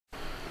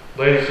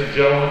Ladies and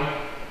gentlemen,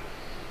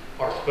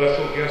 our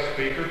special guest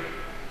speaker,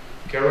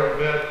 Karen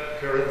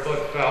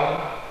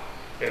Budd-Falen,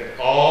 and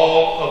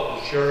all of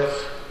the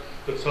sheriffs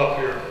that's up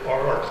here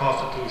are our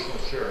constitutional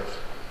sheriffs.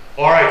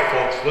 All right,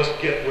 folks,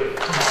 let's get with it.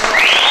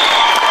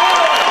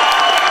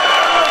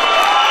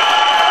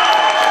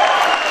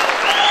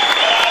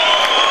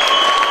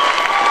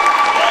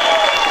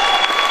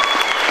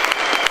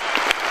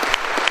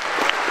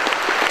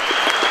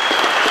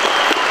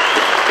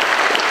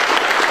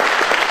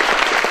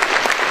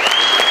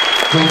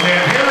 We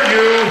can't hear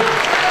you.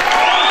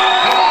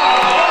 Come on.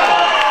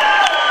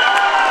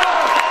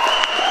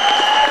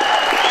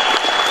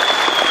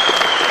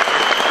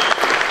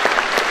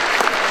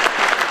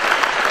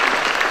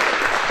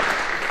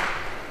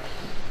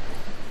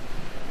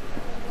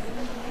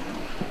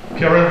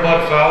 Karen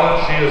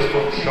Budd-Falen, she is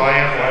from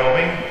Cheyenne,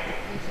 Wyoming.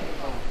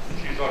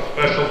 She's our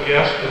special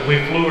guest, and we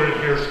flew her in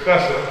here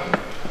special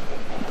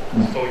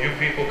so you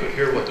people could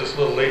hear what this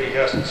little lady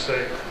has to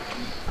say.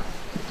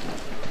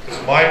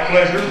 It's my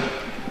pleasure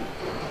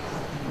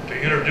to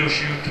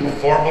introduce you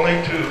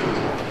formally to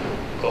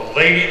the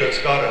lady that's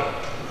got a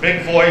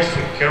big voice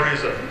and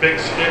carries a big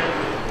stick,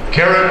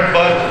 Karen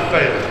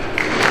Budd-Falen.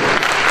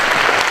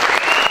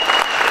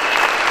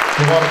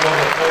 You want to go to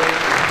the podium?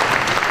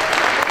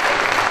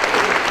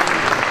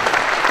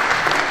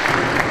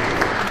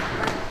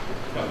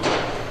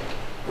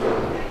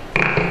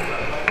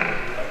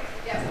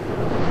 Yes.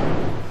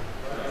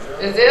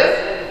 Is this?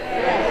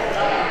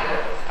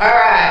 All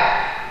right.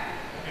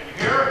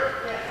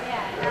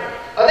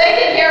 Oh, they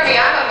can hear me.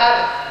 I'm a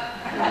mother.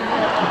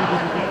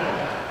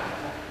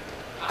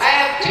 I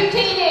have 2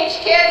 teenage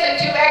kids and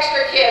 2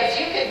 extra kids.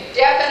 You can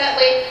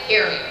definitely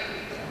hear me.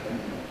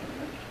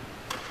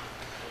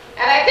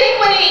 And I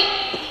think when he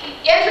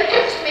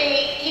introduced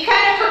me, he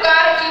kind of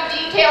forgot a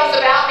few details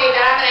about me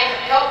that I'm going to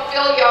help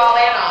fill you all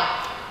in on.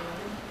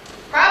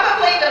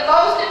 Probably the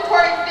most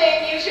important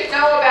thing you should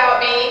know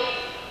about me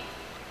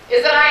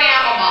is that I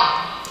am a mom.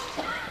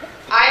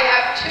 I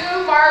have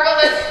 2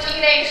 marvelous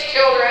teenage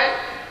children.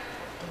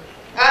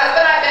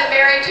 Husband I've been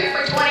married to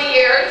for 20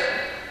 years.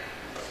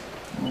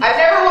 I've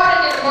never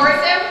wanted to divorce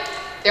him.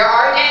 There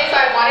are days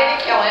I've wanted to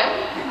kill him.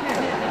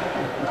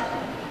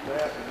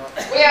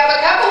 We have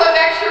a couple of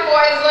extra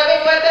boys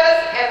living with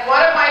us, and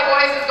one of my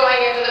boys is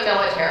going into the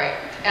military.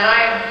 And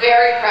I am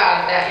very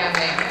proud of that young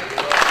man.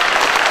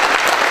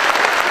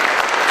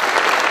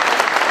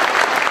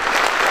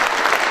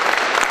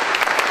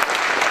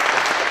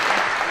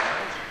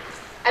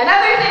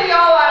 Another thing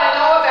y'all ought to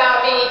know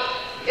about me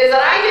is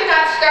that I did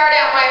not start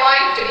out my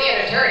life to be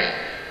an attorney.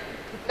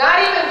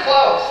 Not even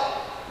close.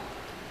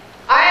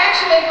 I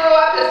actually grew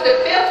up as the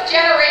 5th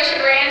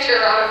generation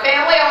rancher on a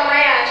family-owned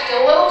ranch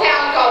in a little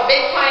town called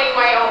Budd-Falen,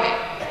 Wyoming,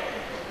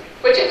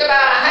 which is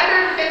about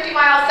 150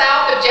 miles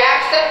south of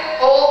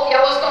Jackson, old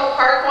Yellowstone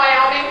Park,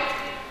 Wyoming,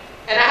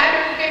 and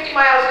 150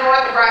 miles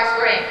north of Rock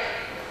Springs.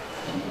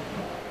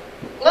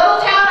 Little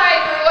town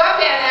I grew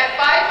up in had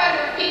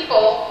 500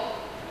 people.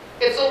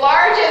 It's the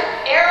largest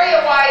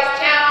area-wise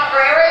town, or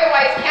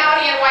area-wise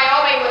county in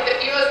Wyoming with the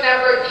fewest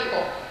number of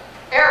people.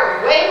 There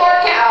are way more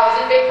cows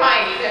in Big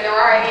Piney than there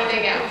are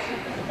anything else.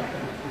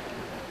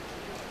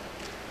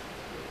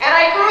 And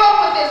I grew up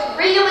with this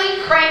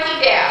really cranky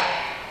dad.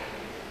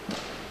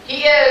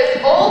 He is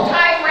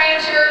old-time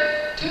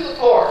rancher to the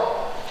core.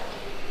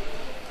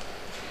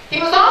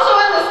 He was also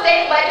in the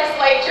state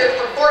legislature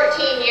for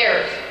 14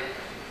 years.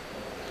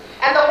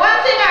 And the one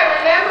thing I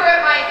remember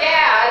of my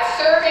dad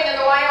serving in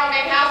the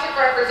Wyoming House of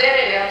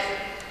Representatives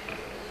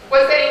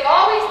was that he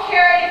always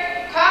carried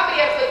a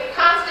copy of the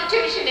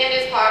Constitution in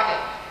his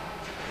pocket.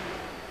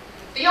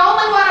 The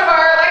only one of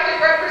our elected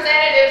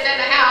representatives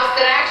in the House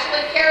that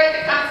actually carried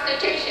the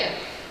Constitution.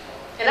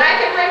 And I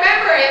can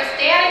remember him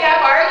standing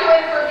up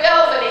arguing for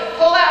bills, and he'd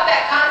pull out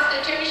that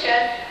Constitution,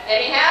 and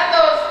he had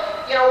those,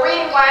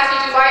 reading glasses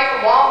you buy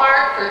from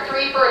Walmart for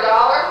 $3 for $1.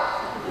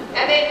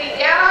 And they'd be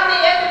down on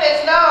the end of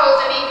his nose,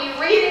 and he'd be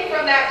reading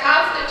from that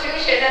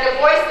Constitution in a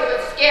voice that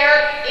would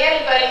scare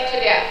anybody to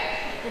death.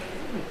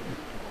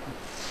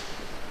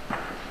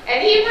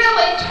 And he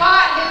really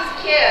taught his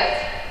kids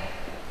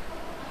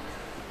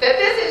that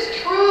this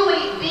is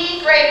truly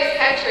the greatest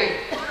country.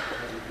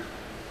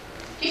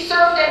 He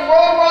served in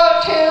World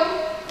War II,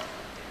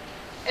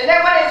 and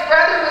then when his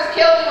brother was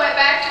killed, he went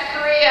back to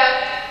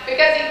Korea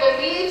because he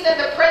believes in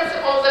the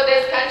principles of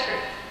this country.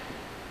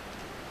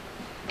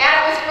 And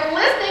it was from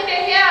listening to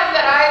him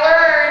that I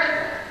learned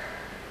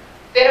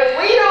that if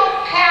we don't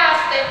pass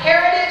the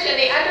heritage and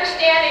the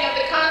understanding of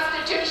the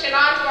Constitution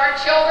on to our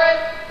children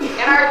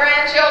and our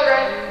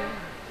grandchildren,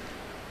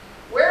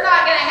 we're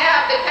not going to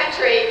have the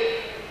country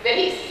that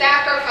he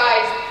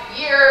sacrificed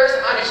years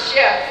on a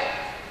ship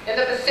in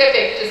the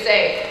Pacific to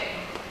save.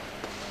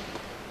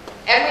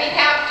 And we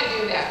have to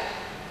do that.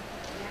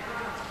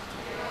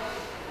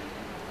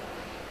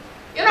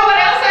 You know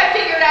what else I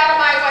figured out on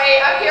my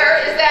way up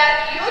here is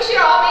that you should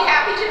all be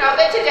happy to know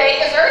that today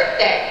is Earth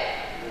Day.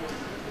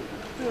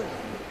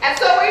 And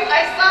so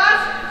I saw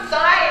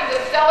signs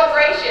that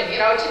celebration. You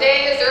know,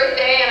 today is Earth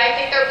Day, and I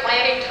think they're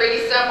planting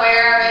trees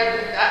somewhere,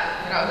 and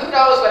you know, who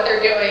knows what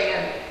they're doing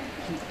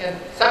in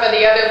some of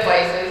the other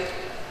places.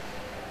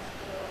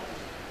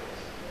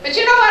 But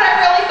you know what I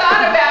really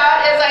thought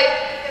about as I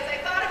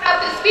thought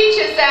about the speech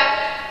is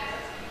that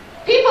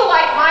people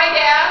like my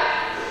dad,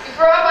 who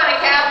grew up on a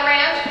cattle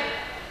ranch,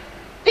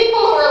 people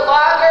who are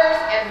loggers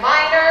and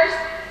miners,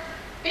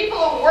 people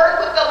who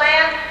work with the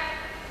land,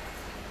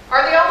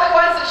 are the only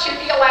ones that should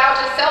be allowed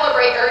to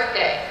celebrate Earth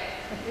Day.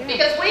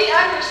 Because we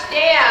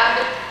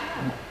understand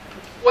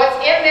what's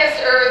in this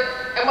earth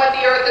and what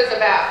the earth is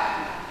about.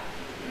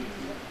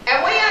 And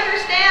we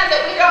understand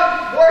that we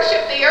don't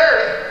worship the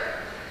earth,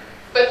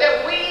 but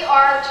that we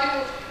are to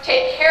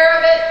take care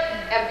of it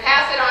and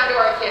pass it on to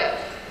our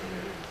kids.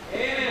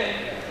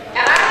 Amen.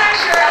 And I'm not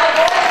sure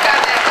Alturas got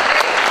that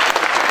today.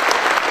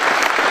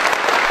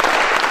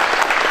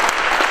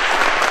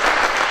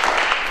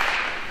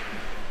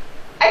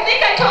 I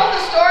think I told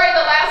the story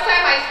the last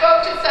time I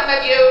spoke to some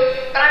of you,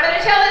 but I'm going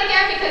to tell it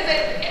again because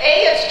A,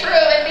 it's true,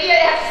 and B, it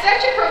has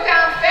such a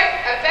profound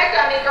effect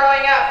on me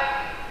growing up.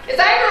 As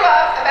I grew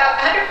up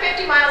about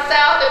 150 miles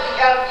south of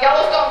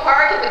Yellowstone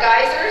Park and the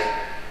geysers,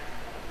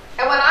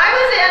 and when I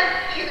was in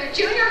either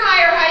junior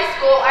high or high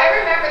school, I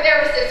remember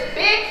there was this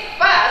big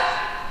fuss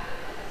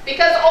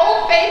because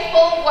Old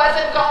Faithful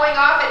wasn't going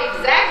off at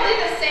exactly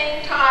the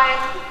same time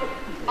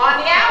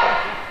on the hour.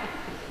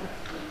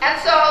 And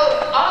so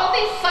all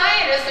these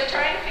scientists are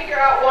trying to figure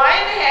out why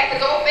in the heck is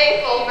Old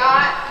Faithful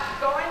not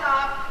going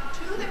off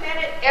to the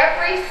minute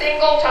every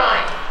single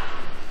time.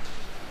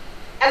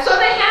 And so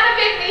they had a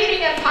big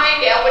meeting in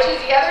Pinedale, which is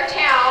the other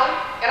town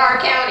in our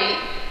county,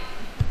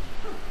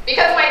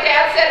 because my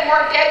dad said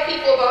more dead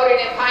people voted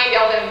in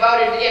Pinedale than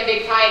voted in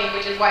Big Piney,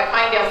 which is why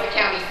Pinedale's the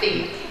county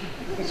seat.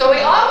 So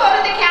we all go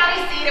to the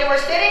county seat, and we're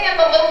sitting in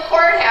the little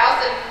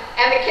courthouse,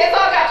 and the kids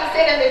all got to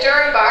sit in the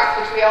jury box,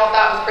 which we all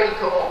thought was pretty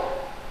cool.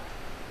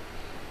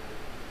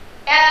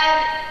 And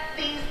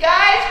these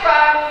guys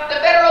from the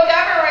federal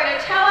government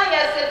are telling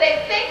us that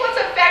they think what's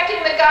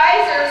affecting the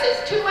geysers is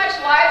too much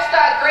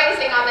livestock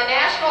grazing on the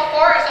national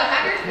forest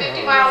 150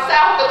 miles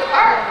south of the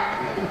park.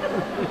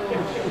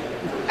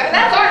 I mean,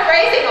 that's our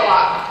grazing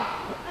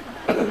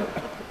allotment.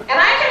 And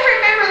I can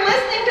remember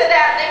listening to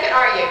that thinking,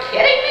 are you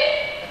kidding me?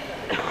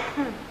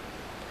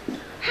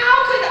 How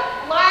could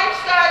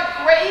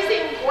livestock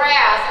grazing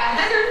grass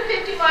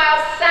 150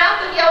 miles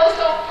south of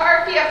Yellowstone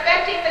Park be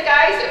affecting the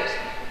geysers?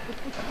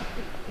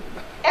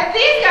 And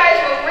these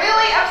guys were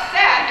really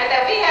upset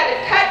that we had to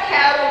cut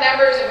cattle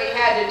numbers and we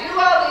had to do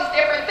all these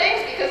different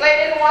things because they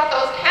didn't want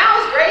those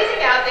cows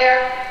grazing out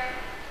there.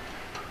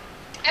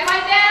 And my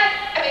dad,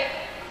 I mean,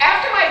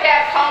 after my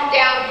dad calmed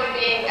down from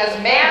being as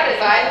mad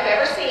as I have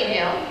ever seen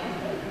him,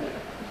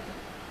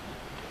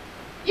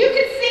 you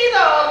could see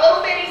though a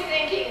little bit he's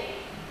thinking,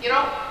 you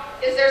know,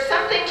 is there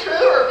something true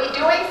or are we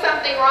doing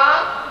something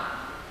wrong?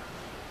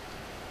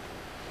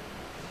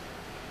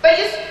 But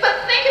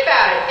think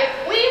about it. If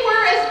we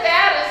were as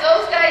bad as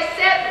those guys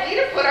said, we'd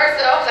have put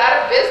ourselves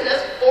out of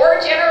business 4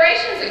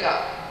 generations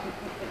ago.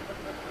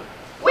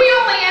 We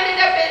only ended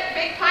up at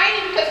Big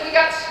Piney because we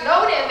got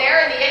snowed in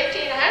there in the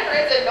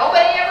 1800s and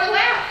nobody ever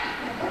left.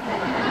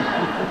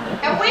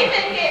 And we've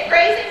been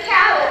grazing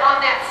cattle on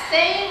that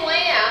same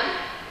land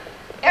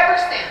ever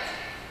since.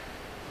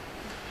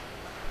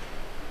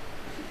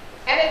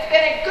 And it's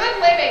been a good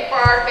living for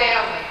our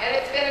family, and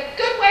it's been a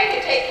good way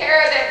to take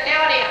care of that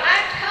county. And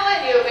I'm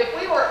telling you, if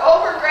we were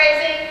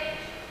overgrazing,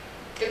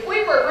 if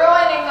we were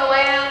ruining the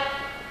land,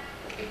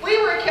 if we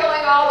were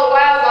killing all the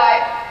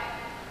wildlife,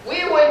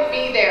 we wouldn't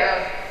be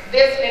there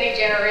this many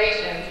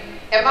generations.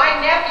 And my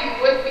nephew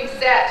wouldn't be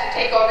set to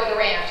take over the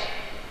ranch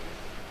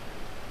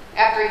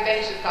after he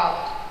finishes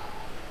college.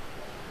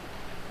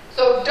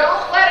 So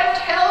don't let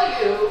him tell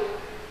you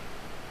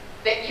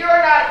that you're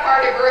not a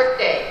part of Earth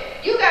Day.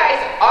 You guys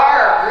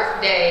are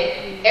Earth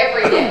Day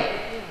every day.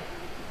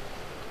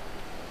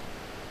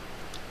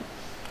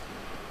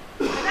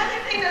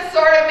 Another thing that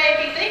sort of made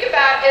me think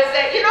about is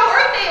that, you know,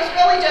 Earth Day is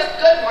really just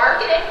good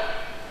marketing.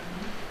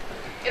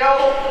 You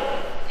know,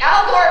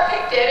 Al Gore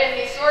picked it and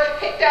he sort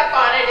of picked up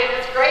on it and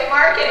it's great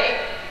marketing.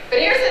 But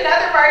here's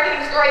another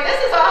marketing story.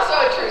 This is also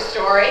a true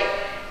story.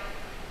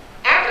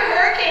 After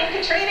Hurricane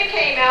Katrina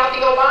came out,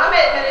 the Obama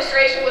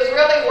administration was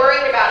really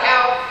worried about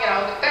how, you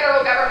know, the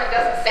federal government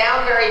doesn't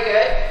sound very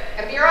good,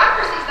 and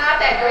bureaucracy is not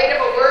that great of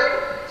a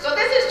word. So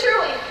this is true.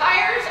 He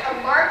hires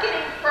a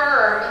marketing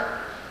firm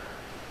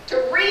to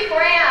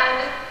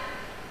rebrand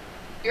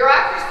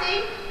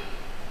bureaucracy,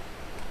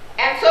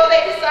 and so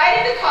they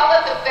decided to call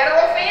it the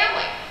federal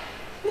family.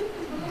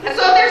 And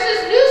so there's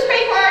this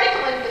newspaper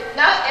article in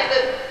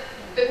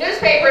the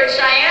newspaper in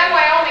Cheyenne,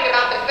 Wyoming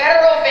about the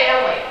federal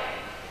family.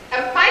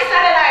 And my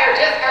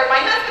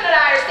husband and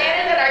I are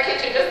standing in our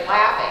kitchen just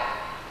laughing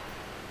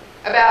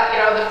about,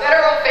 you know, the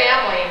federal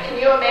family. And can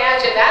you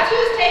imagine? That's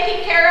who's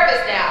taking care of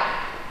us now.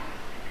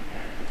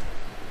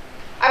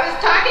 I was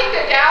talking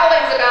to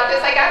Dowlings about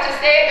this. I got to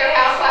stay at their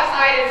house last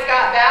night in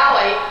Scott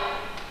Valley.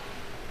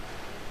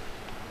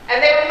 And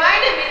they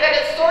reminded me that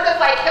it's sort of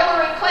like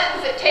Hillary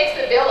Clinton's It Takes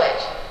a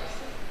Village.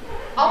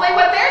 Only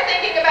what they're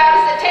thinking about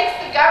is it takes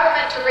the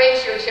government to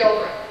raise your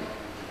children.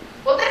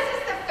 Well, this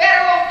is the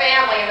federal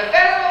family, and the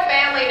federal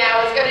family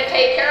now is going to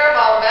take care of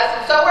all of us,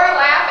 and so we're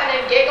laughing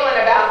and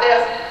giggling about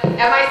this.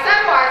 And my son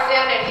walks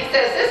in and he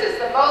says, "This is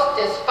the most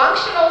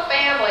dysfunctional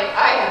family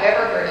I have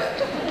ever heard of."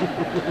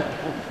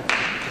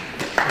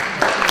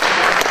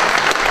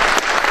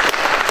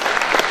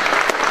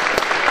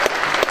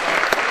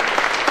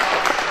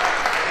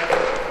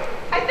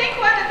 I think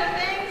one of the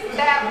things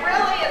that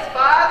really has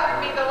bothered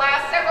me the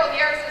last several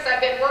years as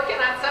I've been working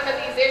on some of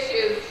these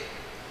issues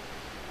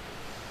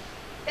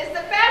is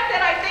the fact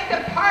that I think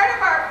that part of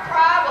our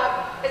problem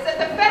is that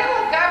the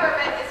federal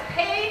government is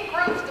paying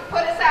groups to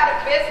put us out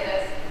of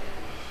business,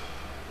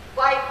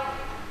 like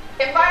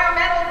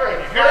environmental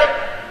groups, like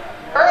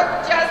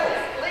Earth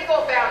Justice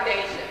Legal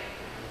Foundation,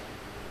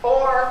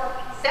 or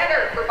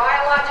Center for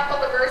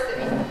Biological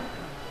Diversity.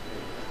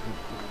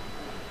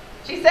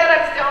 She said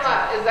I'm still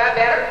not. Is that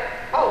better?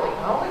 Holy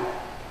moly.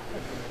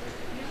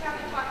 You just have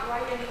to talk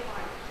right into the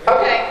mic.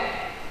 Okay.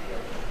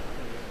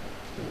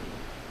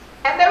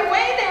 And the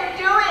way they're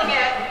doing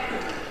it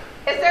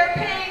is they're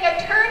paying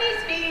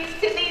attorney's fees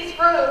to these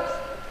groups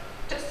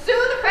to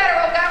sue the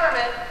federal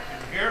government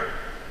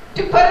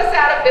to put us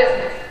out of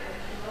business.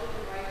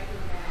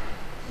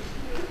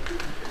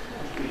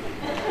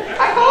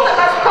 I hold it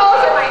much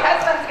closer, my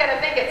husband's going to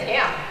think it's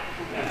him.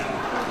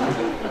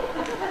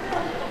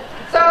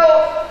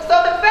 So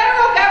the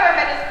federal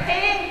government is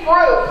paying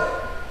groups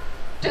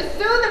to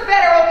sue the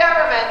federal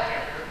government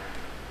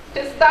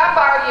to stop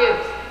our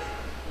use.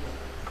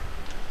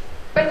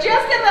 But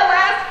just in the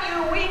last few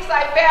weeks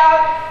I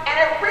found, and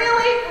it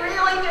really,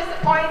 really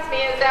disappoints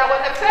me, is that when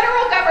the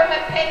federal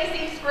government pays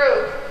these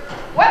groups,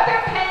 what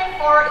they're paying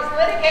for is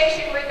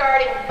litigation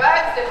regarding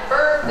bugs and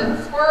birds and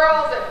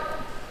squirrels and,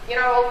 you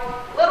know,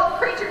 little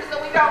creatures that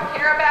we don't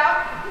care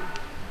about.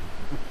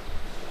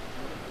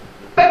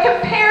 But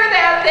compare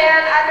that then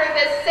under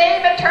this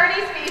same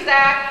Attorney's Fees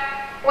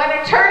Act when an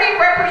attorney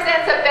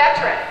represents a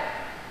veteran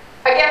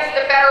against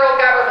the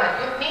federal government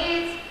who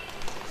needs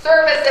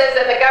services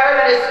and the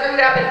government is screwed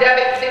up and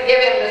doesn't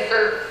give him the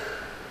service.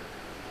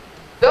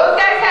 Those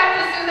guys have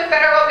to sue the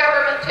federal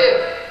government too.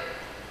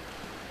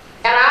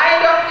 And I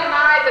don't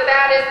deny that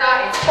that is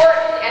not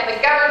important, and the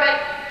government,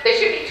 they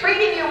should be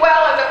treating you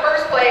well in the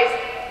first place.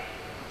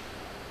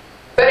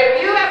 But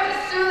if you have to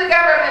sue the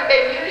government,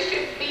 then you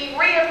should be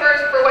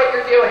reimbursed for what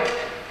you're doing.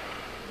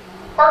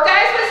 Or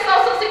guys with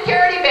Social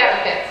Security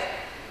benefits.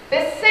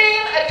 This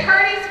same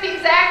Attorney's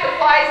Fees Act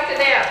applies to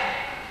them.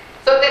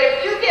 So that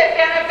if you get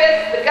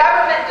benefits, the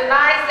government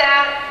denies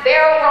that,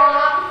 they're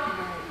wrong.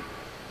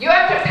 You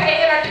have to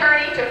pay an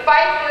attorney to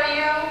fight for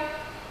you.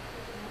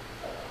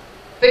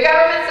 The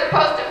government's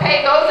supposed to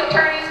pay those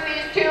attorneys'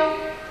 fees too.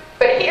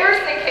 But here's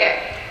the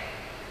kick.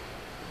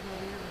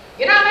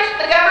 You know how much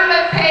the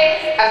government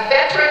pays a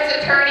veteran's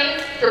attorney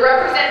to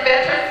represent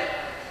veterans?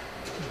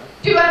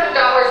 $200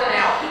 an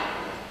hour.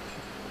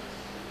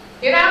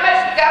 You know how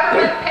much the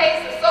government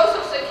pays the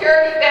Social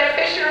Security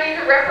beneficiary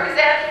to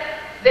represent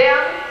them?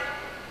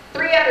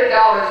 $300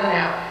 an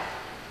hour.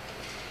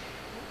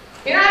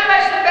 You know how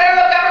much the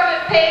federal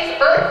government pays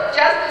Earth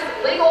Justice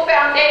Legal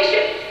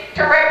Foundation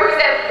to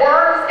represent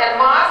worms and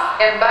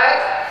moss and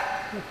bugs?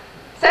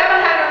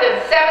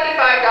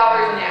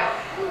 $775 an hour.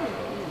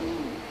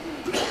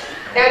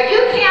 Now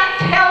you can't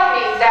tell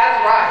me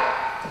that's right.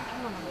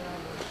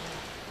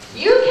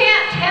 You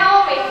can't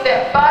tell me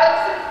that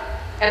bugs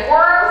and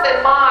worms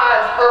and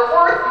moths are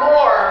worth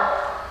more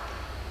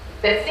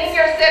than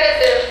senior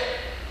citizens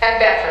and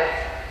veterans.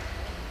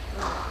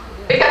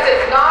 Because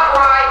it's not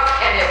right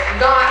and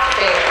it's not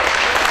fair.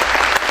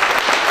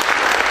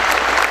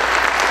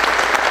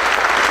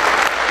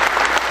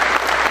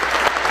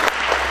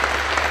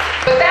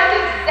 But that's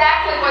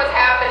exactly what's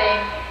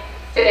happening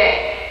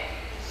today.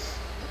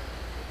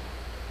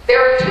 There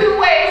are two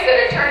ways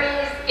that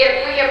attorneys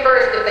get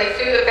reimbursed if they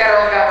sue the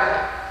federal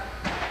government.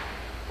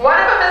 One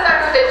of them is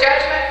under the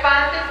judgment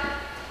fund.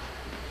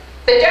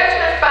 The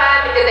judgment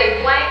fund is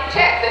a blank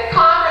check that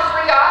Congress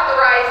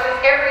reauthorizes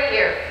every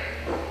year.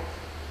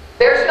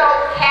 There's no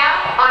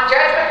cap on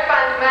judgment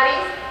fund money.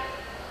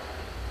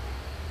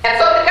 And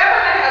so the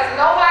government has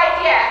no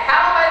idea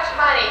how much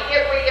money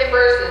it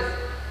reimburses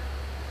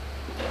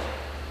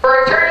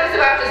for attorneys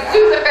who have to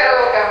sue the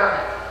federal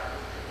government.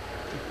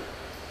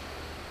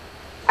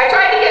 I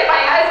tried to get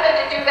my husband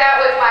to do that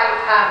with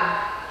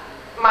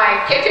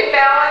my kitchen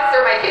balance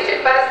or my kitchen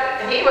bus,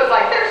 and he was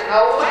like, "There's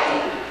no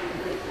way."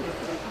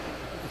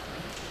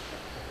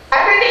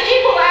 Under the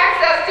Equal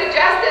Access to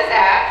Justice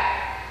Act,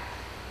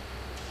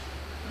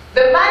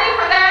 the money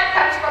for that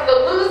comes from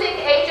the losing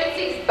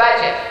agency's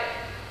budget.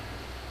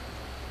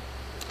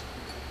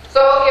 So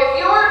if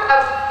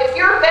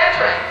you're a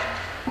veteran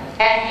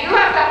and you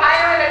have to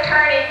hire an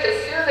attorney to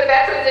sue the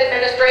Veterans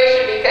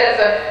Administration because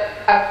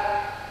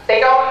they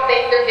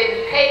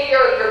didn't pay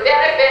your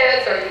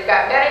benefits, or you've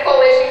got medical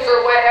issues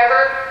or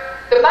whatever,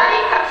 the money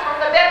comes from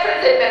the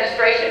Veterans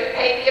Administration to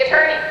pay the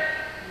attorney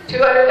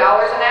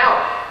 $200 an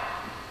hour.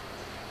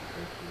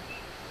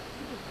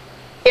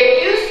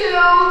 If you sue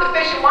sue the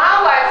Fish and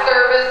Wildlife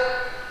Service,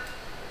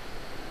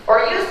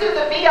 or you sue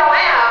the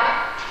BLM,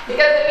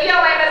 because the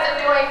BLM isn't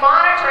doing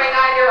monitoring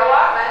on your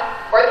allotment,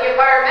 or the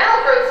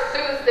environmental group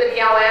sues the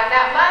BLM,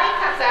 that money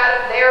comes out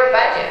of their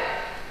budget.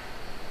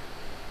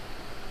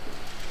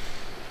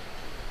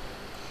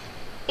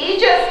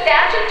 He just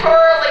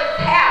statutorily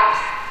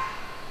caps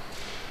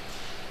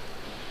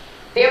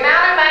the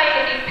amount of money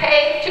to be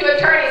paid to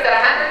attorneys at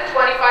 $125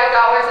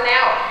 an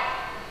hour.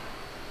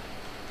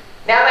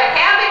 Now they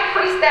have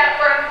increased that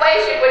for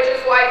inflation, which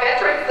is why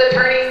veterans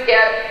attorneys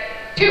get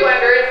 $200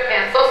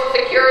 and Social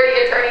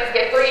Security attorneys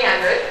get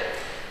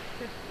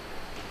 $300.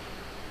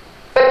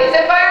 But these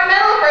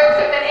environmental groups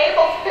have been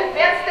able to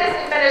convince this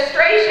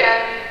administration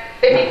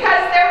that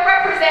because they're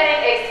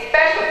representing a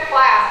special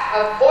class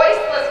of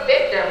voiceless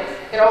victims,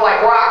 you know, like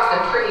rocks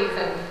and trees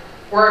and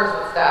worms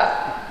and stuff,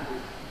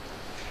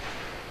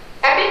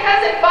 and because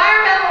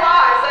environmental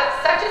law is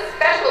such a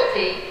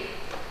specialty,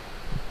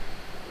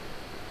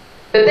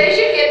 that they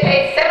should get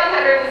paid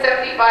 $775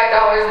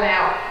 an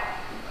hour.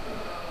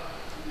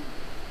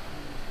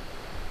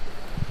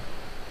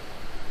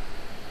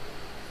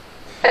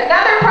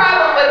 Another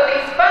problem with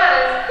these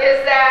funds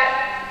is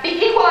that the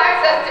Equal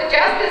Access to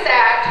Justice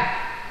Act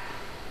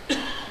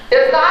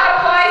does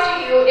not apply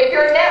to you if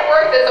your net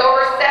worth is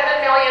over $7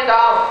 million.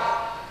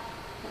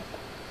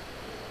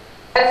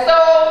 And so,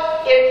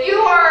 if you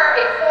are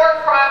a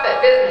for-profit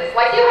business,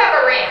 like you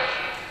have a ranch,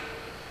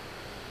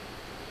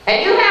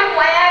 and you have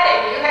land,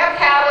 and you have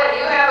cattle, and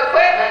you have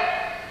equipment,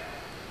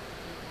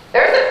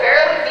 there's a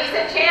fairly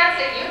decent chance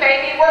that you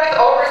may be worth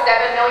over $7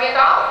 million.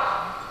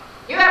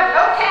 You have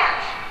no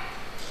cash.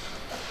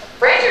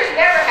 Ranchers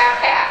never have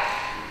cash,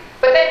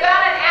 but they've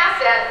got an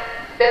asset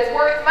that's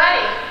worth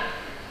money.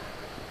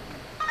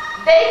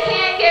 They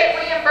can't get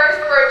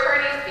reimbursed for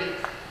attorney's fees.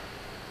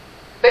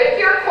 But if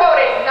you're, quote,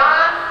 a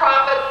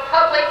non-profit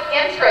public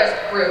interest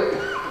group,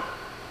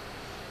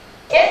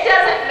 it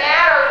doesn't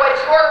matter what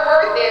your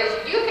worth is,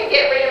 you can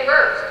get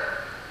reimbursed.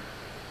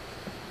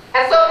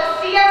 And so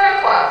the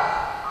Sierra Club,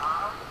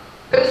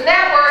 whose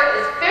net worth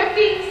is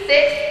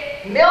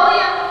 $56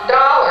 million,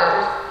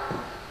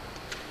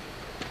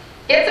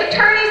 gets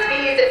attorney's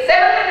fees at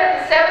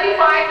 $775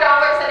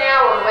 an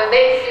hour when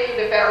they sue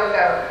the federal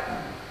government.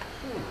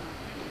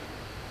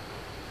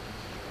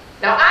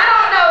 Now, I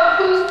don't know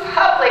whose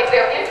public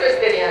they're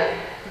interested in,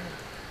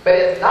 but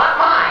it's not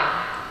mine.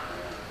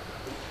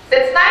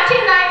 Since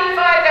 1995,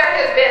 there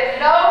has been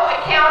no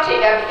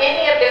accounting of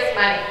any of this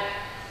money.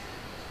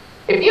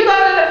 If you go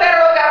to the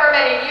federal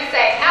government and you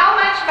say, how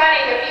much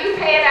money have you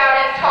paid out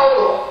in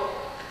total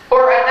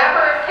for a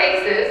number of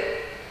cases,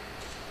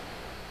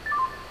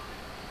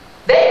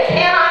 they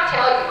cannot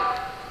tell you.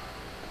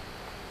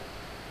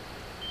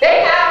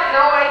 They have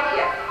no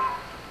idea.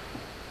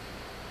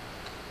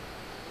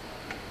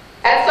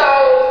 And so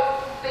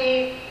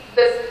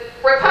this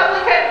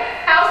Republican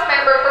House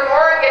member from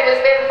Oregon has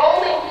been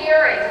holding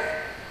hearings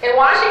in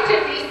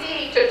Washington,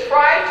 D.C. to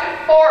try to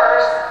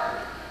force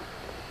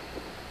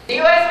the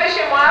U.S.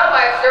 Fish and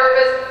Wildlife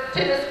Service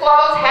to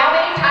disclose how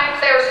many times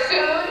they're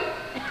sued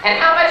and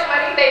how much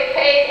money they've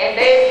paid, and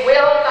they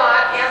will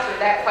not answer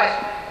that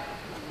question.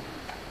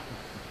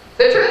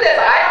 The truth is,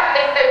 I don't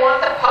think they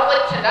want the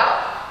public to know.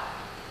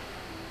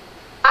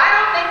 I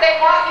don't think they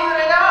want you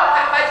to know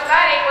how much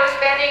money we're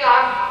spending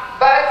on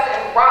bugs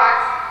and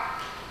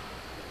rocks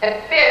and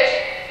fish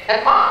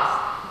and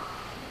moss.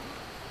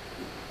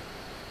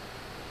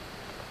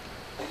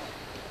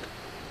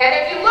 And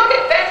if you look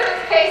at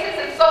veterans cases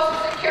and Social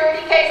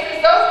Security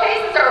cases, those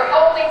cases are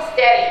holding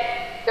steady.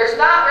 We're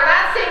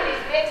not seeing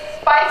these big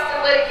spikes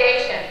in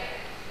litigation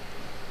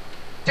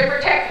to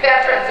protect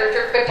veterans or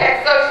to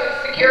protect Social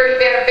Security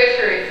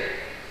beneficiaries.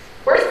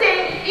 We're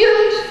seeing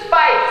huge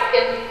spikes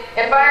in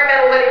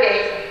environmental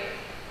litigation.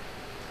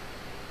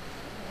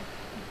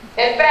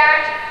 In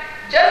fact,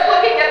 just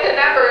looking at the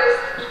numbers,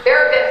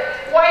 there have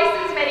been twice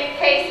as many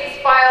cases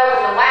filed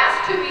in the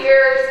last 2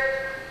 years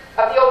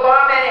of the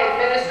Obama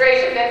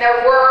administration than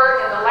there were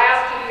in the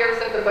last 2 years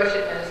of the Bush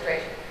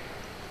administration.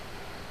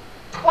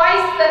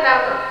 Twice the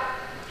number.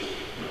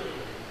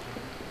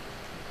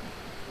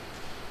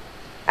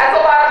 That's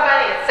a lot of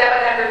money at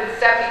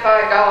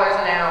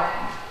 $775 an hour.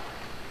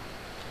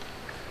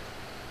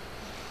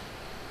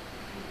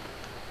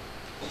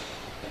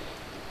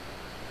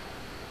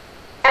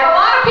 And a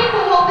lot of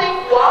people will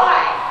think, why?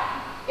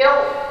 You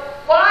know,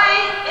 why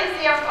is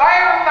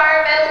our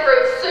environmental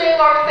group suing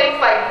over things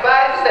like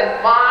bugs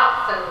and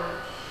moths and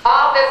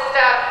all this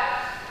stuff?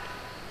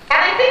 And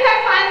I think I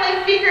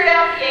finally figured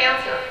out the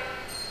answer.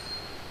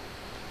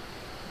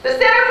 The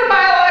Center for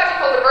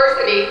Biological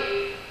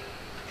Diversity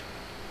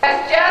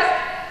has just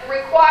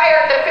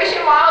required the Fish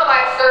and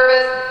Wildlife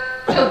Service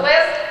to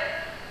list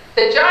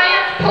the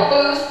giant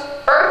Palouse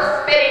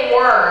earth-spitting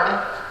worm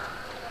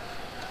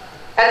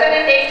as an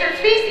endangered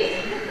species.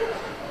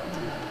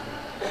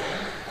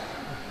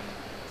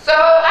 So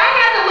I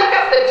had to look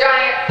up the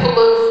giant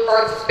Palouse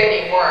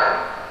earth-spitting worm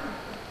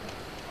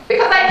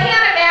because I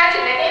can't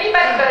imagine that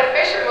anybody but a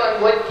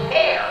fisherman would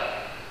care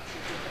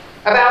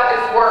about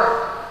this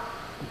worm.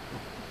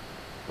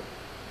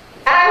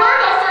 And I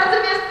learned all sorts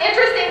of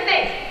interesting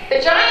things. The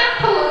giant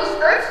Palouse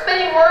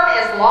earth-spinning worm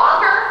is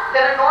longer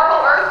than a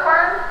normal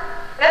earthworm,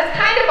 and it's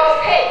kind of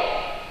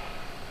opaque,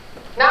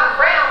 not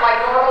brown like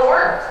normal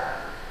worms.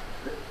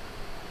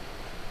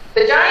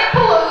 The giant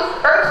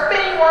Palouse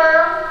earth-spinning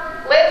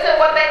worm lives in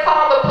what they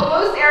call the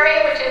Palouse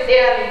area, which is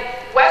in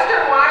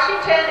western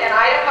Washington and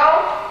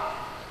Idaho,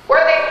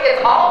 where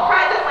it's all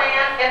private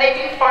land and they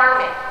do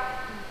farming.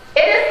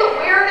 It is the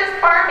weirdest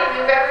farming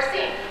you've ever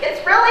seen.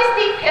 It's really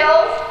steep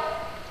hills,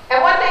 and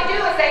what they do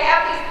is they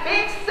have these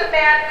big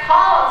cement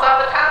columns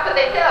on the top of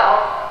the hill,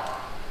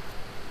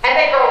 and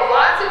they grow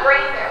lots of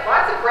grain there,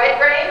 lots of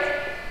bread grains,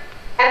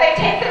 and they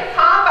take them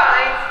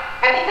combines,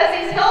 and because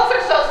these hills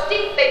are so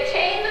steep, they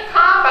chain the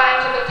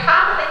combine to the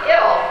top of the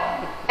hill,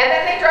 and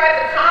then they drive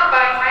the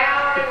combine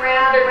round and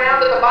round and round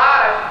to the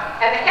bottom,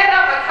 and the head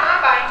of the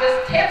combine just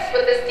tips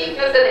with the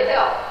steepness of the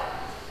hill.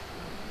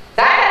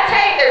 So I gotta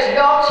tell you, there's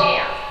no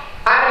chance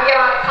I'm gonna get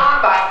on a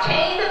combine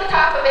chained to the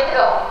top of a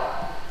hill,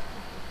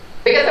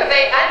 because if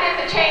they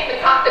undid the chain, the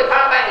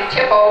combine would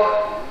tip over.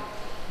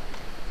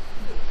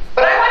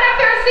 But I went up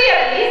there and see it,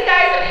 and these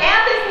guys have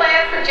had this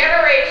land for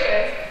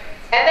generations,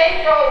 and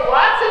they grow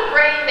lots of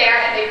grain there,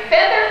 and they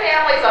fed their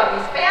families on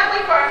these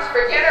family farms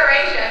for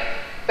generations,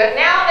 but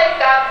now they've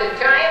got the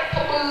giant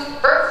Palouse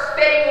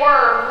earth-spitting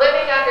worm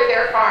living under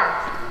their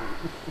farms.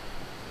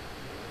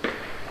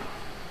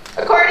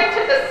 According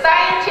to the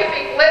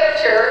scientific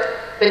literature,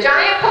 the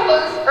giant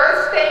Palouse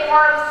earth-spitting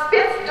worm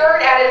spits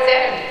dirt at its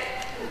enemies.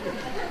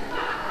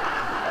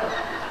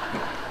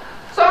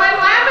 So I'm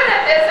laughing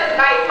at this, and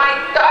my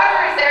daughter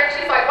is there, and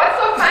she's like, "What's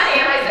so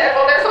funny?" And I said,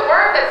 "Well, there's a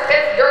worm that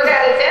spits dirt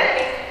at its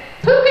enemies.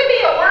 Who can be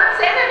a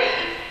worm's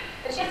enemy?"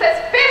 And she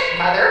says, "Fish,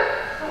 Mother."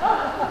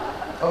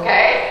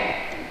 Okay?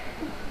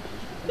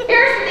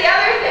 Here's the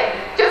other thing.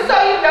 Just so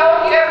you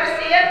know, if you ever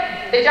see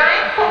it, the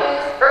giant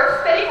Palouse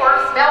earth-spitting worm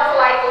smells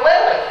like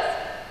lilies.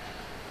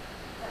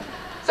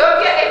 So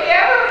if you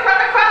ever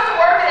run across a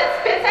worm and it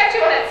spits at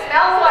you and it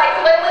smells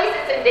like lilies,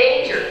 it's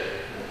endangered.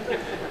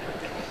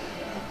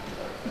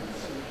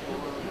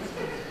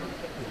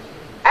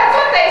 That's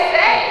what they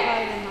say.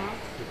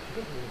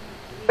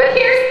 But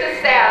here's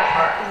the sad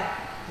part.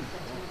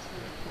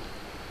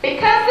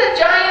 Because the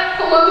giant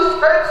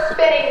Palouse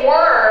earth-spitting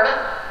worm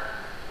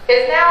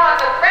is now on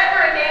the threatened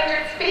or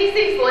endangered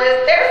species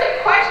list, there's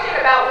a question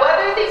about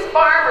whether these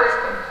farmers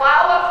can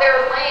plow up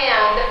their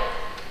land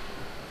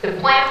to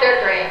plant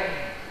their grain.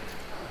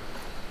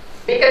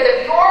 Because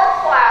if your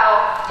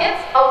plow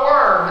hits a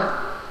worm,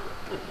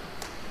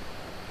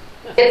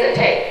 it's a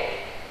take.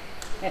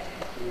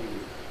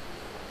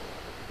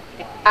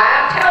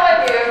 I'm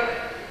telling you,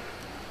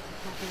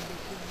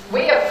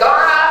 we have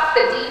gone off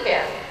the deep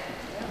end.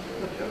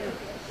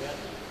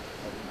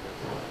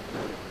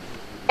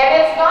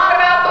 And it's not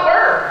about the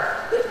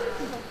worms.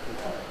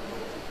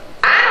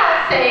 I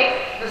don't think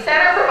the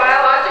Center for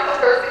Biological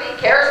Diversity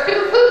cares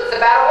two hoots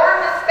about a worm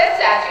that spits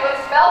at you and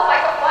smells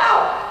like a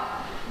flower.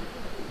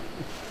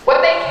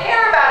 What they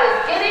care about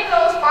is getting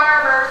those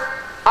farmers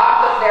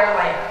off of their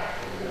land.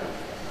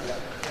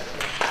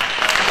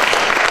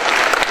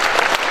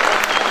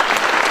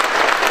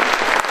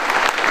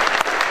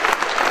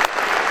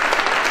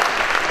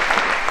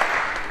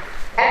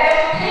 And it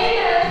will take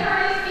an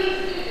attorney's fees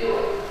to do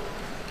it.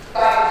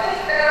 By this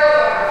federal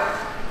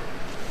government.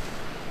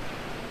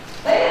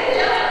 Ladies and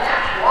gentlemen,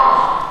 that's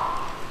wrong.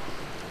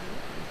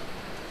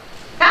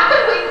 How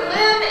could we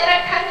live in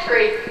a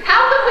country, how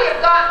could we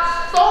have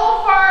gotten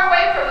so far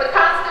away from the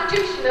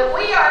Constitution that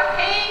we are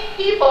paying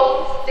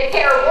people to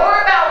care more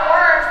about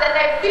worms than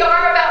they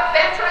are about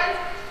veterans,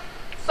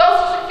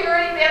 Social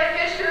Security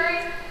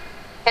beneficiaries,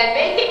 and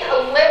making a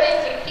living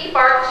to keep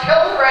our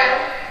children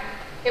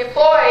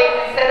employed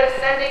instead of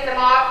sending them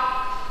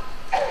off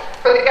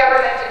for the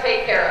government to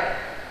take care of.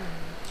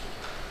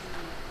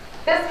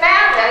 This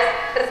madness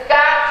has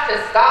got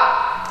to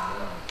stop.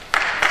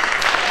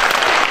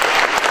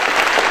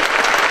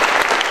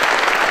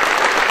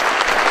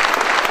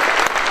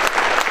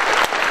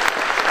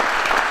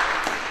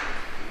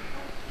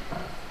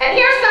 And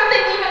here's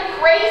something even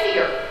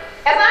crazier.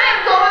 As I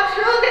am going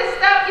through this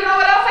stuff, you know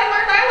what else I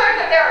learned? I learned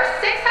that there are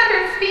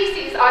 600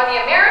 species on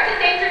the American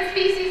Endangered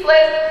Species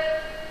list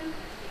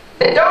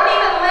that don't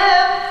even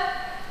live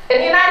in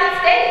the United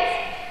States.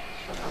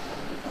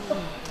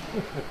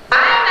 I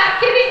am not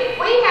kidding.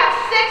 We have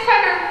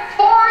 600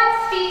 foreign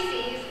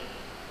species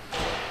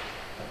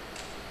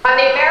on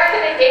the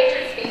American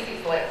Endangered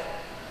Species list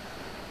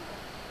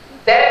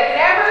that have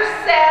never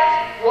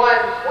set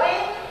one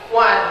wing,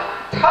 one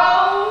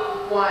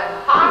toe, one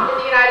hop in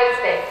the United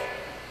States.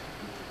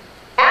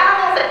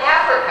 Animals in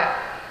Africa.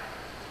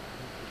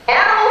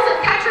 Animals in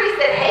countries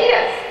that hate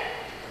us.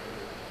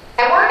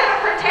 And we're going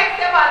to protect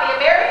them on the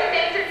American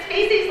Endangered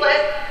Species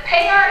list,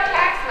 pay our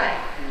tax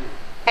money.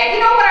 And you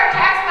know what our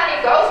tax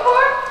money goes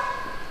for?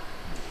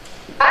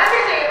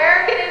 Under the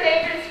American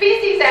Endangered Species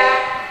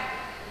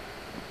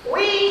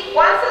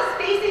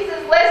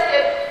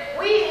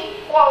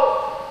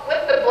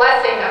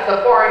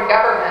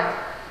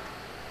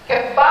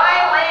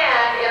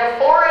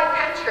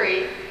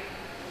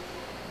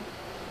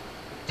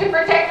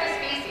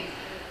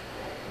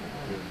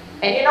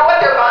And you know what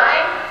they're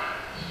buying?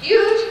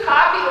 Huge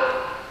coffee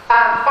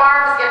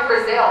farms in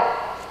Brazil.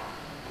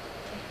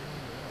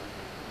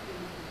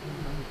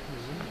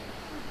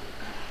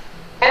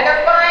 And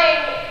they're buying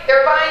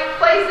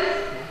places,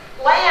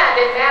 land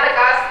in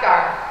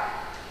Madagascar.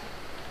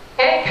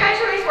 And in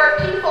countries where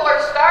people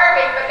are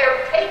starving, but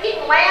they're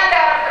taking land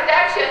out of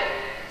production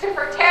to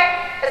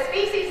protect a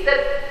species that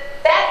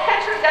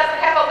country doesn't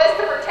have a list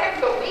to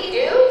protect, but we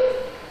do?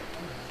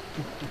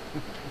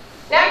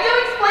 Now you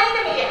explain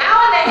to me, how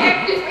in the heck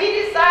did we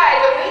decide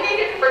that we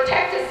needed to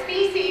protect a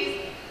species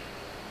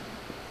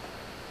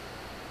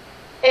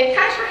in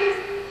countries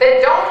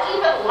that don't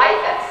even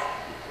like us?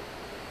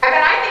 I mean,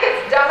 I think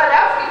it's dumb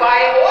enough we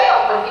buy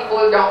oil from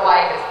people who don't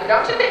like us, but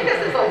don't you think this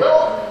is a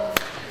little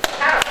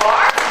kind of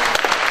far?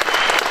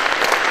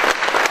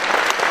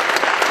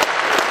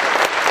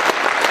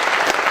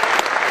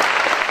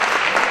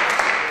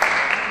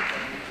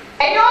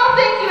 And you all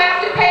think you have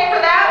to pay for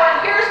that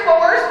one. Here's the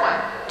worst one.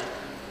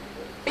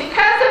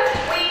 Because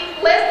we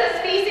list a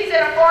species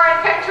in a foreign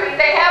country,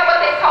 they have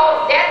what they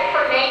call debt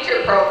for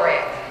nature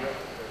programs.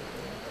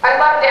 I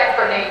love debt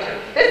for nature.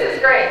 This is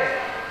great.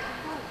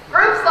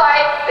 Groups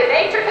like the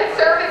Nature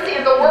Conservancy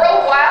and the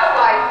World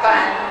Wildlife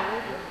Fund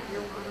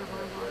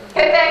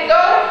can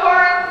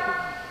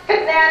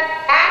then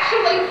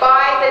actually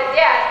buy the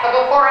debt of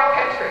a foreign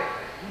country.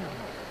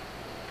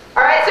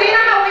 All right, so you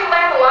know how we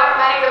lend a lot of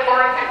money to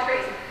foreign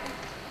countries?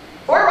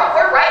 We're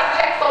writing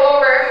checks all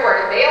over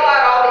everywhere to bail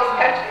out all these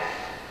countries.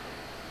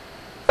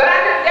 But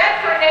under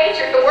debt for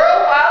nature, the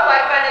World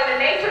Wildlife Fund and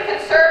the Nature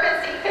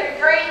Conservancy can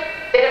agree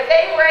that if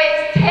they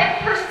raise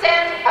 10%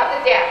 of the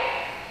debt,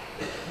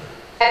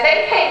 and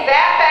they pay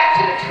that back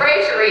to the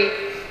Treasury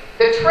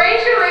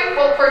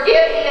will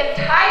forgive the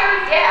entire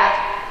debt.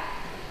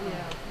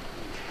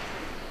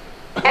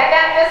 And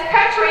then this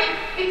country,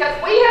 because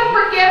we have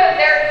forgiven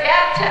their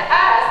debt to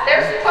us,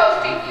 they're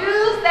supposed to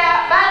use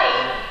that money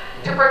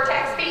to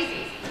protect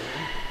species.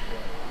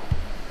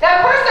 Now,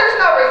 of course,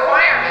 there's no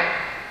requirement.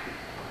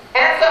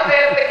 And so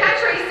if the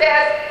country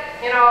says,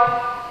 you know,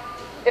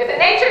 if the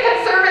Nature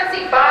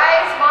Conservancy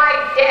buys my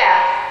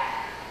debt,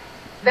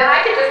 then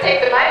I can just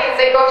take the money and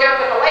say, go jump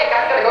in the lake,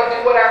 I'm going to go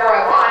do whatever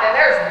I want, and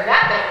there's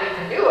nothing we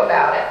can do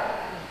about it.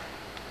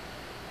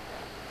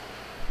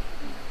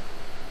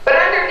 But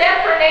under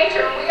debt for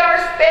nature, we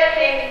are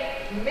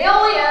spending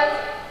millions,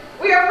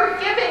 we are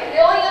forgiving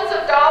millions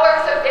of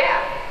dollars of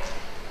debt.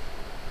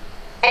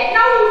 And you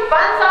know who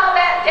funds all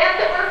that debt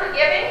that we're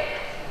forgiving?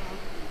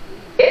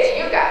 It's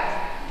you guys.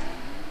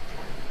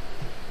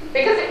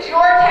 Because it's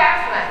your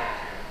tax money.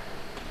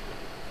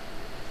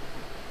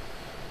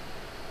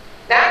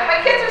 Now,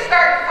 my kids are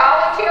starting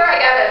college here. I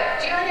got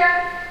a junior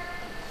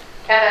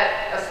and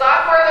a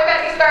sophomore. They're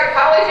going to be starting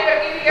college in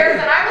a few years.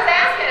 And I was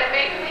asking if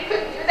maybe we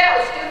couldn't do that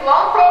with student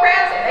loan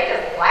programs, and they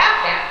just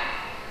laughed at me.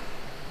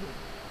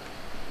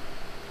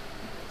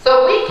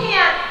 So we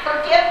can't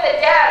forgive the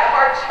debt of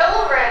our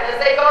children as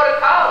they go to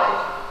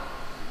college.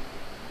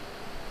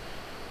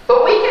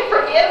 But we can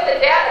forgive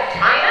the debt of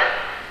China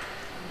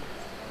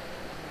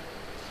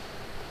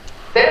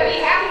that would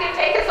be happy to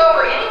take us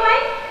over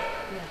anyway?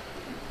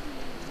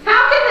 How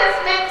can this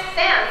make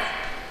sense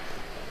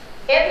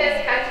in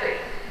this country?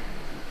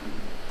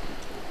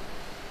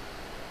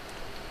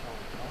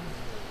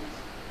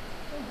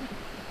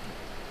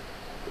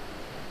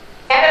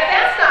 And if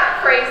that's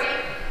not crazy,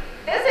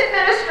 this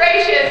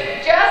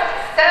administration just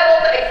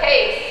settled a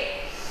case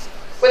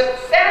with the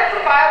Center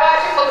for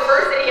Biological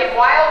Diversity and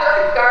Wild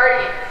Earth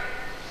Guardians.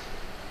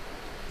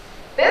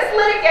 This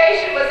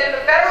litigation was in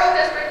the Federal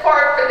District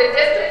Court for the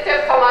District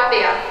of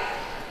Columbia.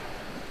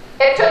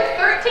 It took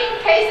 13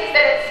 cases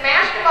and it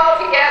smashed them all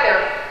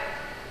together,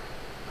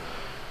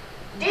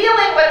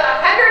 dealing with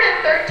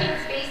 113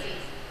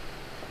 species.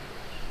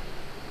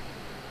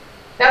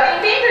 Now, the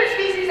Endangered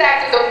Species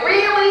Act is a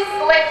really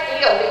slick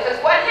deal because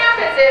what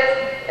happens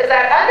is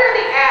that under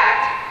the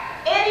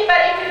Act,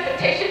 anybody can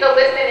petition to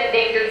list an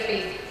endangered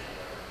species.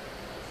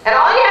 And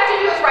all you have to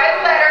do is write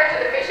a letter to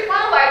the Fish and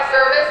Wildlife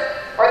Service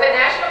or the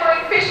National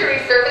Marine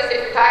Fisheries Service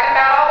if you're talking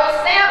about all those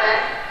salmon,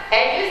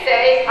 and you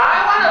say,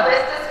 I want to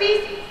list a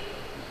species.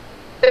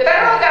 The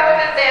federal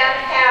government then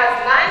has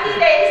 90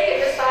 days to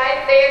decide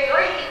if they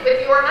agree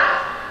with you or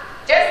not.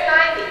 Just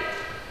 90.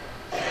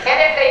 And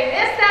if they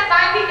miss that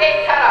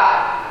 90-day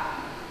cutoff,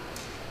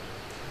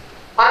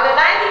 on the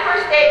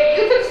 91st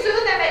day, you can sue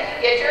them and you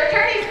get your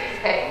attorney's fees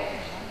paid.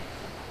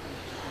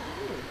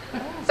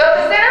 So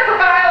the Center for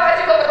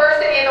Biological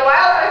Diversity and the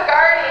Wild Earth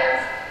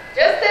Guardians,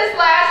 just this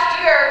last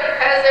year,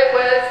 because it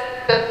was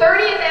the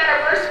 30th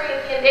anniversary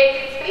of the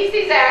Endangered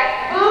Species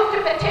Act, moved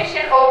to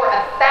petition over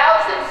 1,000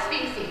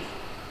 species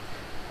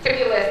to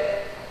be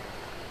listed.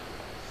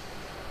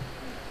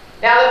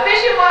 Now, the Fish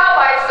and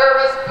Wildlife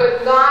Service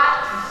could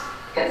not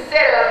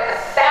consider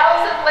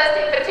 1,000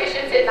 listing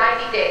petitions in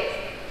 90 days.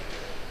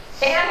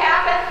 Can't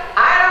happen.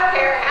 I don't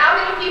care how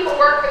many people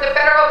work for the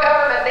federal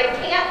government, they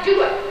can't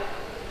do it.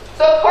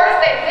 So, of course,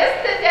 they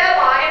missed the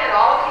deadline and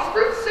all of these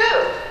groups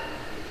sued.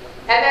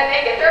 And then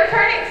they get their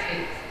attorney's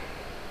fees.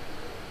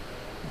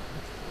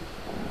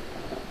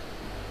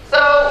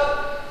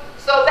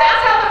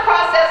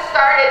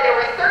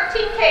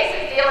 13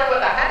 cases dealing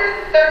with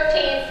 113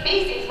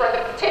 species where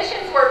the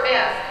petitions were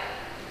missed.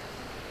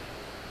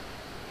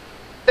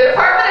 The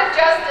Department of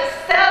Justice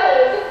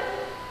settled,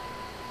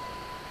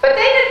 but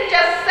they didn't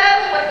just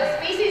settle with the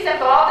species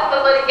involved in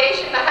the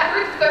litigation, the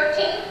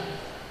 113.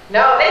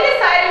 No, they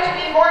decided to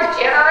be more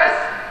generous.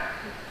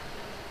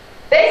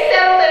 They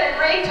settled and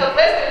agreed to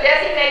list or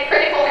designate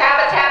critical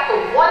habitat for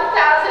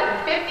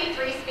 1,053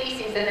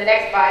 species in the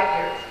next 5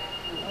 years.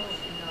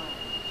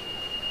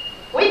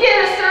 We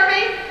did a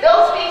survey.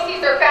 Those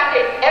species are found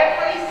in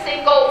every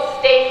single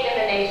state in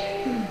the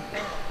nation.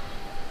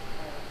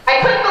 I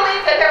couldn't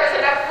believe that there was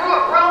enough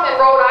room in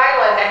Rhode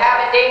Island to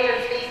have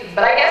endangered species,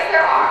 but I guess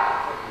there are.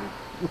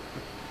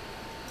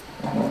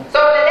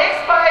 So in the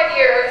next 5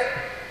 years,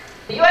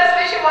 the U.S.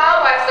 Fish and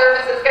Wildlife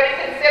Service is going to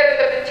consider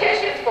the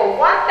petitions for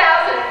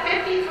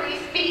 1,053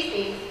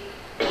 species.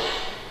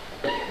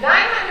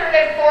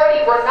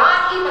 940 were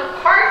not even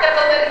part of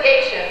the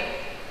litigation.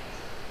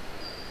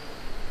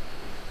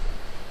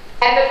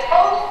 And the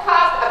total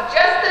cost of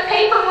just the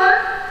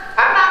paperwork,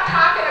 I'm not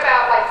talking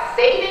about like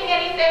saving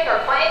anything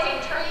or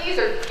planting trees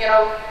or,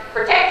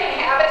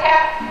 protecting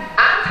habitat.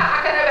 I'm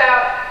talking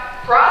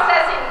about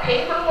processing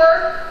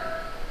paperwork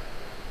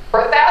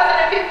for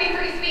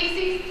 1,053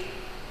 species,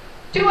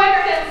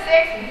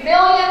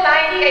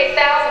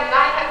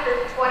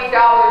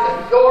 $206,098,920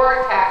 of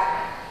your tax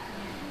money.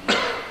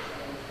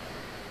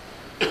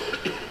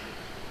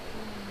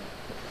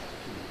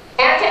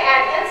 And to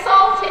add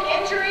insult to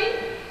injury,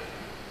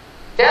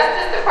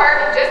 Justice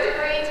Department just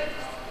agreed to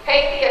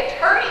pay the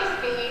attorney's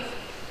fees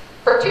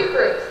for 2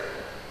 groups.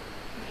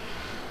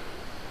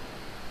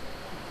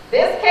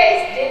 This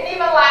case didn't even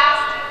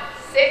last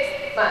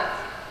 6 months.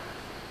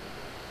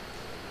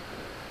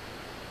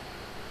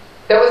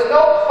 There was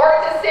no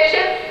court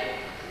decision.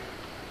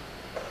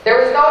 There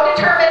was no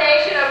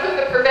determination of who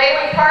the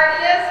prevailing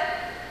party is.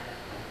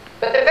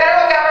 But the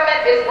federal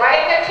government is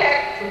writing a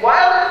check to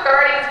Wild Earth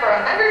Guardians for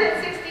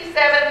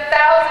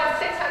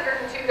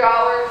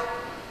 $167,602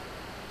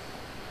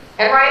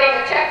 and writing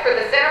a check for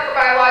the Center for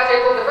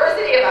Biological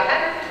Diversity of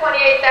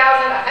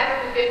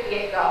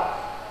 $128,158.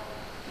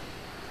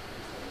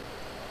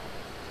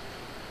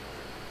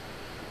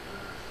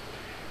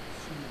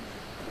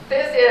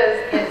 This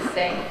is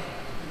insane.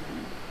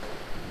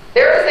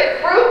 There is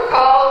a group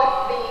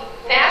called the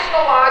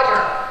National Law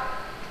Journal.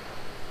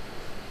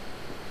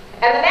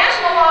 And the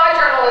National Law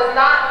Journal is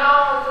not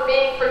known for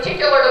being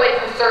particularly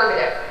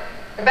conservative.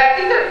 In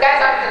fact, these guys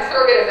aren't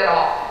conservative at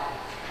all.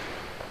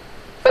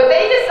 But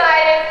they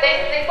decided,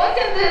 they looked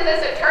into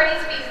this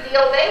attorney's fees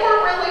deal. They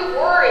were really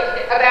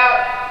worried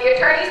about the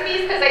attorney's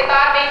fees because they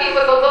thought maybe it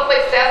was a little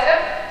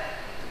excessive.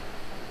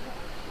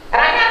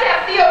 And I had to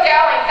have Theo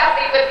Dowling help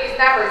me with these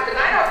numbers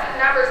because I don't do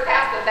numbers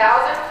past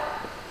 1,000.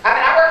 I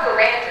mean, I work for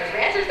ranchers.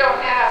 Ranchers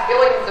don't have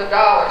billions of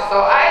dollars,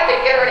 so I had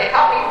to get her to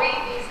help me read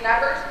these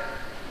numbers.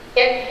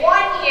 In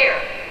 1 year,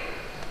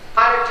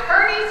 on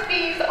attorney's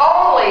fees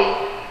only,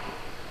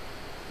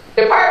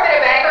 Department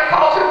of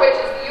Agriculture, which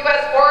is the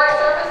U.S. Forest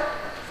Service,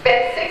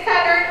 spent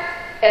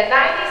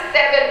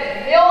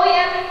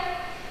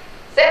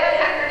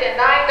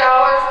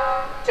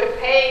 $697,709 to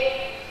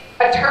pay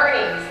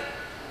attorneys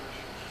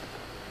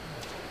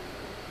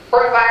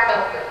for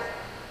environmental groups.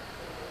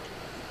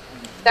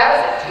 That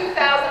was in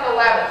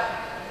 2011.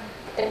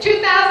 In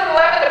 2011,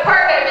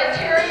 Department of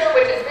Interior,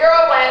 which is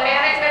Bureau of Land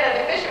Management, and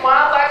the Fish and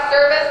Wildlife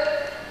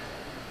Service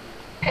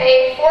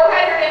paid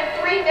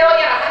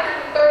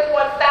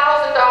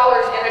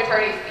 $403,131,000 in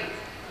attorney's fees.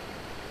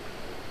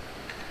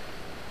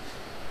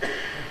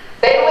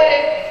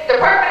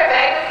 Department of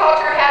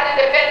Agriculture had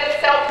to defend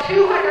itself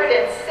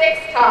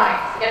 206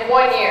 times in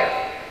 1 year.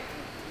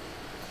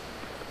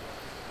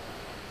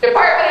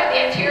 Department of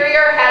the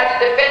Interior had to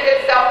defend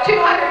itself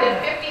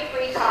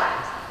 253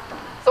 times.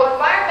 So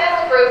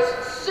environmental groups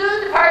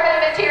sued Department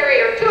of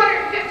Interior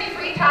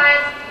 253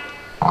 times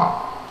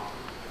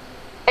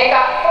and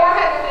got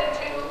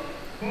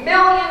 $402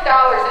 million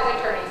in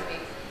attorney's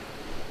fees.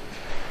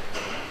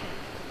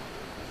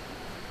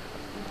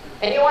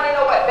 And you want to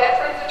know what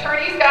veterans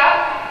attorneys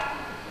got?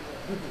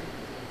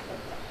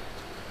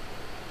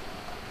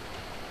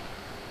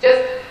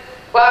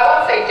 Well, I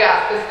won't say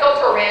just, because still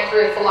to a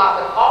rancher it's a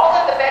lot, but all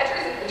of the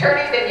veterans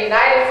attorneys in the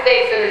United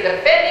States that are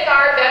defending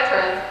our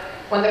veterans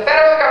when the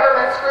federal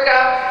government screwed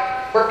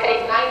up were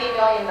paid $90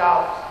 million.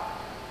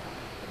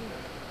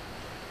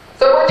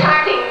 So we're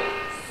talking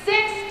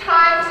 6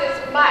 times as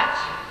much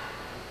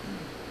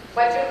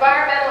went to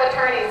environmental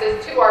attorneys as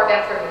to our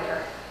veteran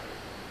attorneys.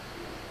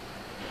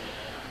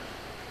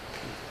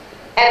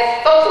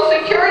 And Social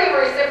Security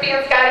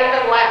recipients got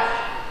even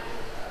less.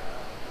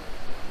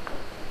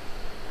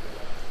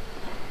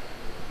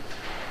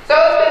 So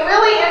it's been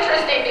really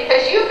interesting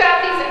because you've got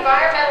these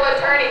environmental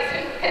attorneys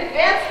who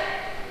convince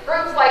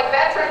groups like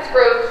veterans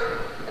groups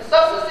and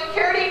Social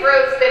Security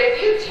groups that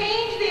if you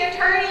change the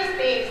attorney's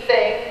fees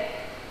thing,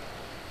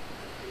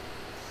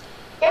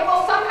 it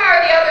will somehow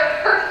or the other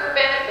hurt your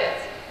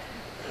benefits.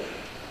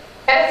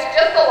 And it's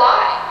just a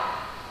lie.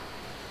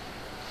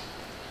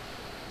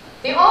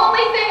 The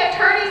only thing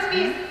attorney's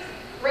fees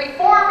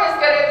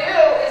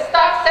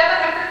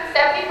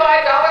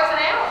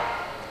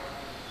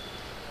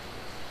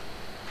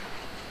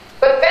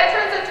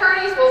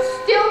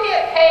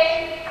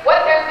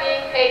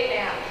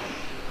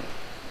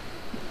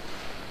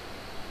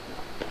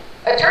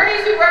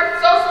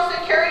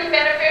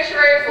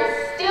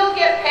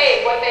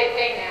paid what they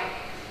pay now,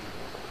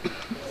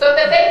 so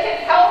that they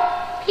can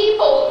help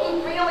people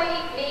who really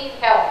need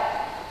help.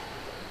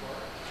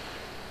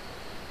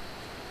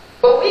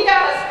 But we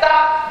got to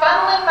stop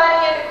funneling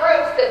money into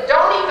groups that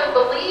don't even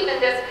believe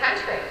in this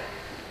country.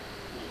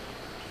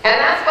 And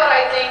that's what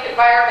I think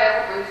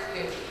environmental groups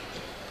do.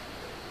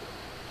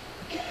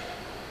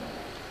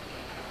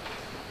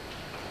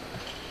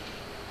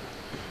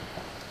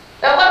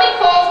 Now let me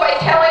close by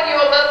telling you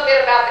a little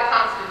bit about the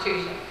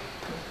Constitution.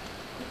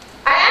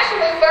 I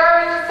actually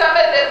learned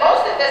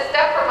most of this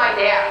stuff from my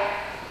dad.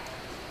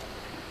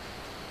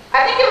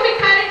 I think you'll be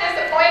kind of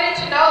disappointed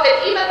to know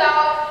that even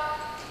though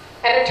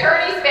an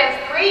attorney spends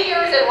 3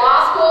 years in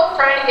law school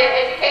trying to get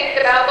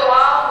educated about the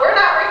law, we're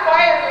not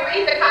required to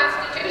read the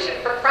Constitution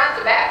from front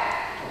to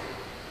back.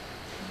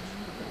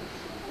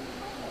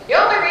 You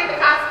only read the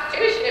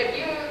Constitution if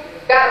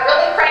you've got a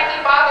really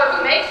cranky father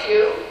who makes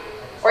you,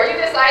 or you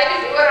decide to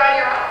do it on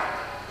your own.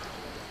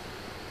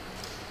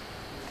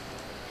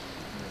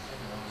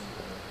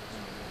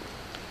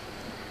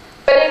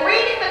 But in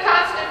reading the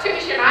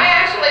Constitution, I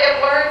actually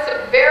have learned some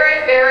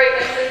very, very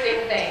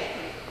interesting things.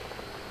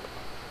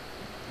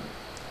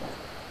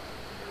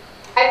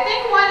 I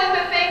think one of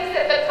the things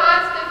that the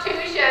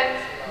Constitution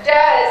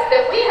does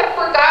that we have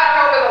forgotten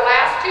over the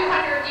last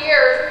 200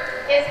 years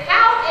is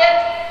how it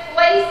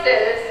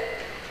places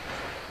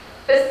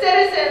the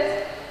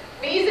citizens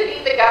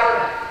vis-a-vis the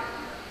government.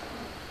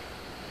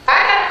 I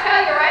got to tell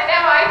you right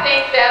now, I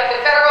think that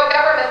the federal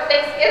government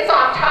thinks it's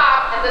on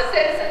top and the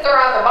citizens are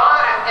on the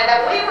bottom, and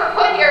that we were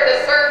put here to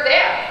serve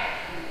them.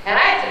 And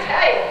I have to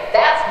tell you,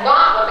 that's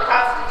not what the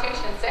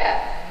Constitution said.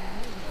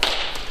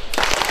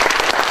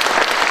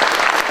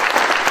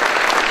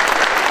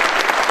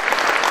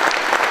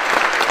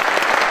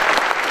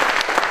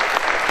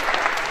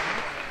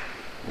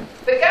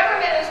 The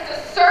government is to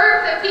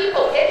serve the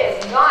people. It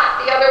is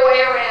not the other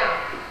way around.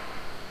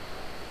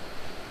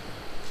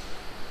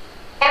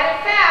 And in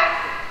fact,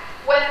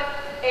 when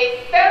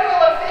a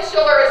federal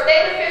official or a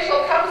state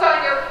official comes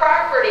on your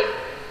property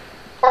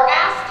or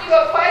asks you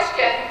a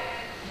question,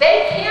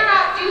 they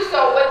cannot do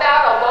so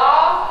without a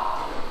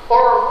law or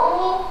a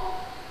rule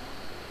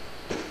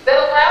that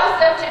allows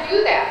them to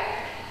do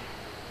that.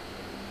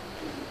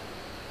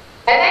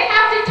 And they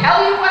have to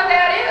tell you what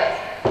that is.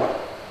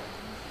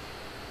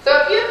 So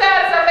if you've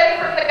got somebody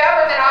from the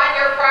government on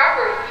your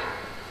property,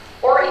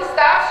 or he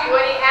stops you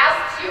and he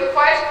asks you a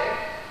question,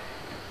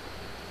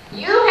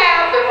 you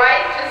have the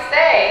right to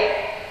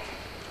say,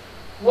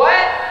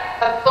 what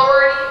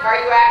authority are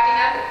you acting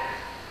under?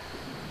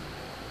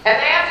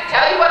 And they have to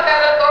tell you what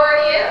that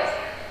authority is.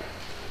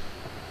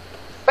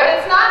 But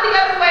it's not the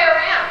other way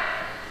around.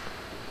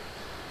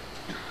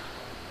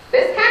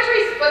 This country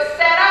was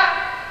set up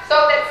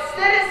so that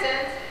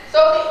citizens,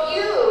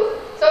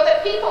 so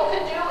that people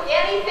can do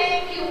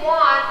anything you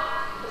want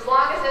as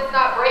long as it's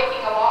not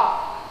breaking a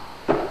law.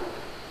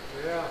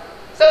 Yeah.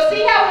 So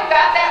see how we've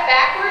got that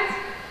backwards?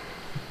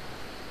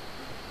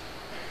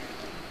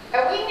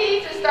 And we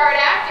need to start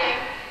acting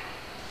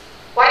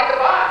like the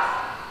boss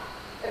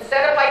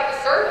instead of like the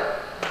servant.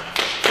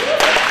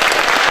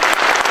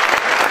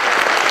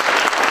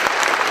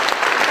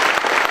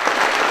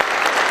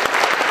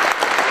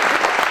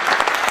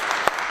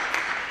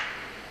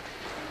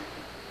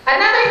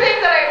 Another thing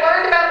that I've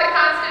learned about the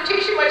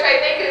Constitution, which I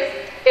think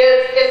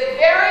is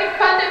very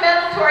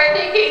fundamental to our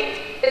thinking,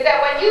 is that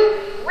when you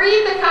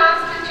read the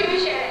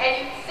Constitution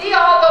and you see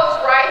all those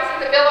rights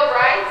in the Bill of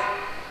Rights,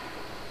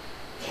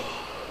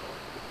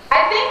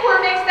 I think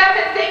we're mixed up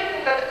in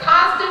thinking that the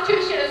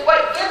Constitution is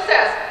what gives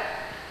us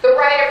the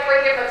right of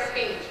freedom of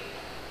speech,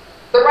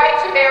 the right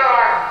to bear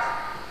arms,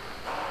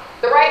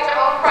 the right to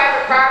own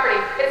private property.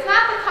 It's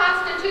not the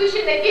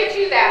Constitution that gives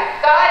you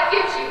that. God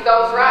gives you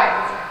those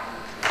rights.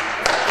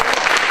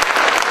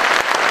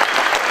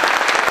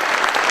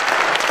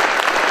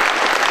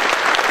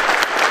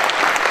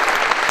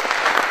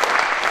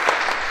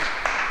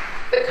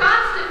 The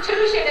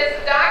Constitution is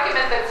a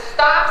document that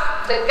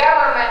stops the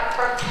government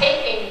from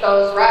taking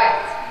those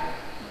rights.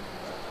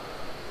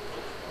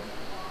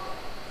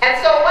 And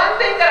so one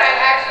thing that I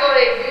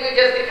actually do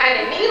just to kind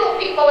of needle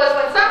people is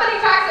when somebody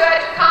talks about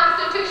your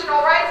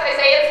constitutional rights, I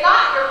say it's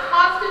not your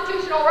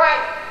constitutional right,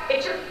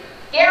 it's your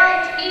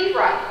guaranteed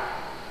right.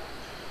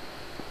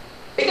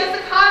 Because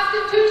the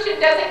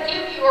Constitution doesn't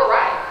give you a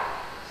right.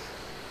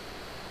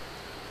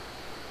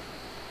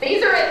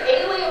 These are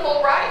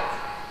inalienable rights.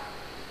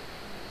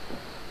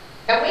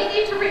 And we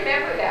need to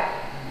remember that.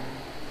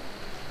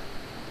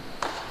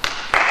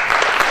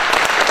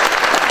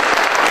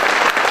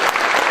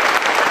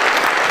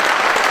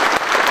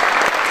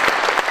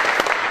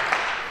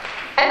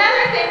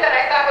 Another thing that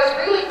I thought was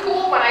really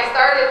cool when I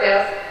started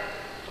this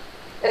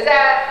is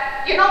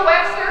that, you know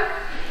Webster?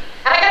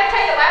 And I gotta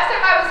tell you, last time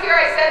I was here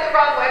I said the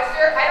wrong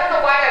Webster. I don't know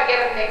why I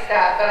get them mixed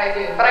up, but I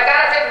do. But I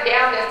got it written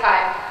down this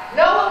time.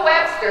 Noah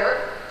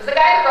Webster is the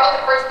guy who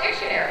wrote the first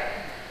dictionary.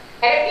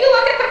 And if you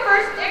look at the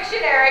first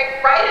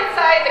dictionary right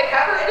inside the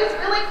cover, it is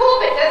really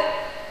cool because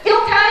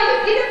he'll tell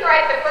you he didn't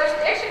write the first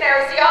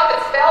dictionary so y'all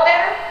could spell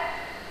better.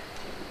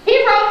 He He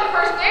wrote the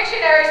first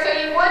dictionary so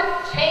you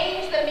wouldn't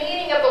change the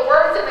meaning of the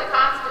words in the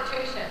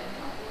Constitution.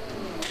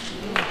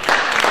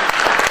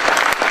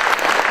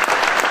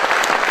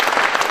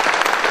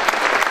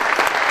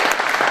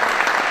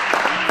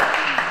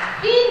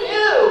 He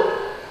knew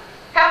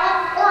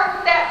how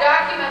important that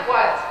document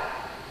was,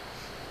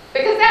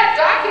 because that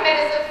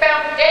document is the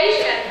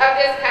foundation of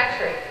this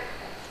country.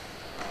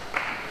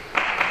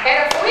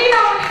 And if we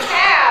don't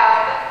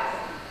have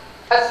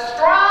a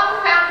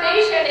strong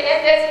foundation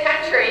in this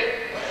country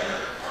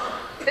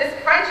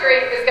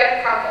is going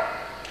to crumble.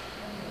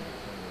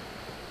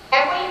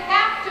 And we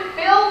have to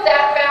build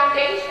that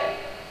foundation.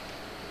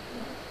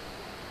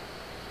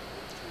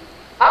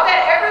 I'll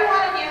bet every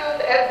one of you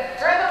has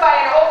driven by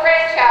an old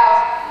ranch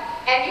house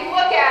and you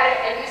look at it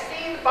and you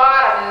see the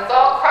bottom and it's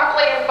all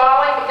crumbly and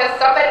falling because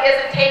somebody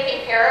isn't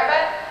taking care of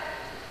it.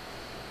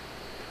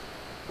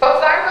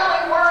 Folks, I'm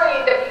really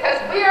worried that because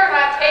we are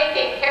not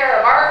taking care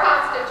of our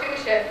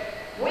Constitution,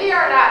 we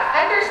are not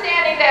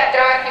understanding that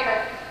document,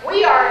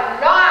 we are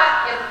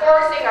not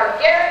enforcing our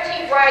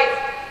guaranteed rights,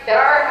 that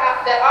our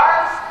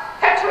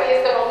country is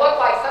going to look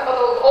like some of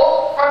those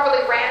old crumbly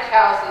ranch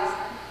houses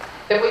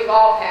that we've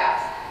all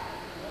passed.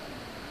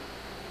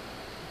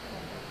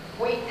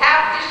 We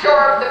have to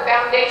shore up the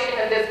foundation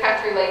of this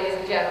country, ladies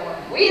and gentlemen.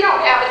 We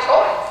don't have a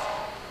choice.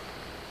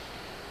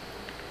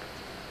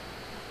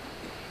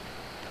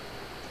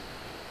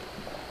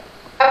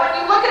 And when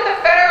you look at the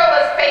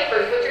Federalist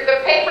Papers, which are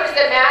the papers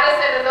that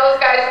Madison and those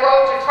guys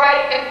wrote to try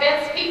to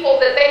convince people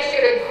that they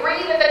should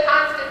agree to the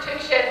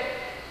Constitution,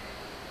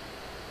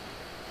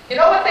 you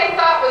know what they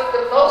thought was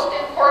the most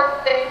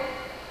important thing?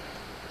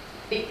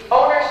 The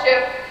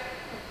ownership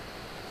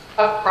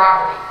of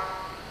property.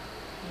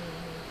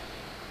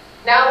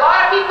 Now, a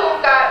lot of people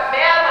got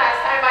mad last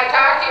time I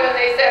talked to you and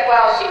they said,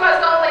 well, she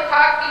must only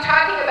be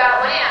talking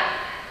about land.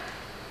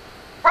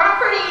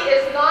 Property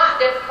is not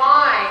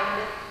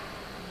defined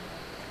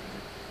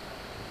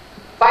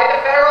by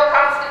the federal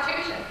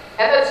Constitution.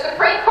 And the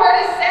Supreme Court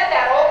has said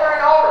that over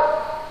and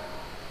over.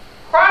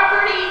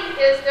 Property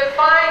is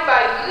defined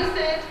by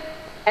usage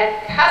and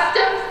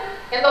customs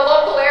in the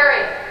local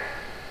area.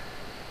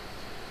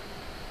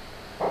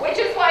 Which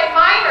is why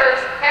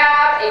miners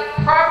have a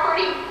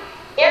property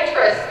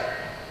interest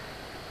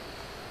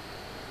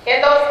in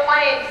those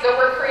claims that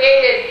were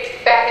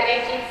created back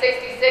in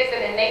 1866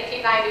 and in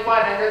 1891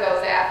 under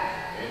those acts.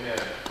 Amen.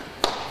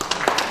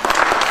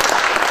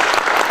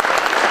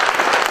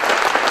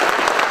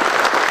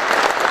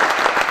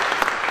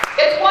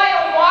 It's why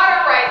a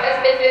water right has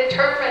been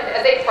determined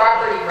as a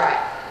property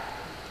right.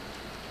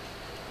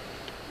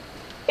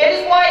 It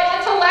is why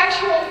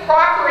intellectual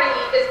property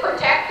is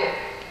protected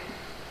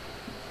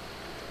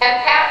and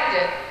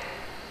patented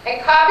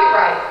and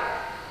copyrighted.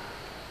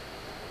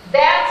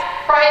 That's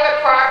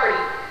private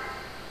property.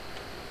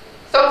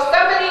 So if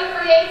somebody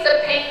creates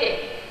a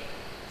painting,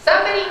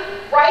 somebody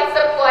writes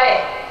a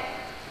play,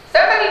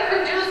 somebody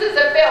produces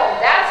a film,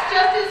 that's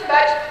just as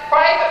much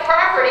private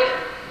property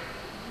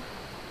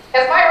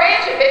as my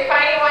ranch in Big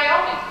Piney,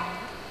 Wyoming.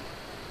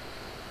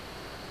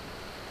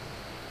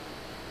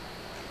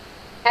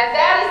 And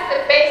that is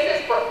the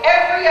basis for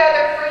every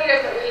other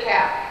freedom that we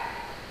have.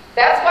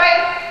 That's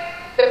why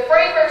the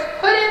framers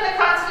put in the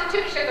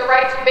Constitution the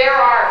right to bear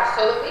arms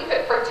so that we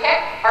could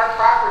protect our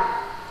property.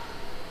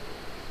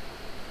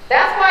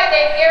 That's why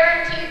they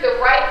guaranteed the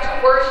right to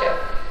worship,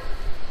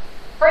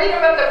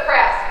 freedom of the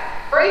press,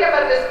 freedom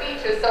of the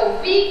speeches, so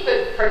we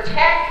could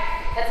protect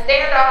and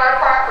stand on our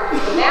property,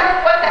 no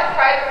matter what that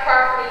private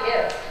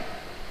property is.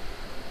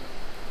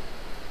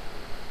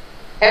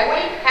 And we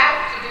have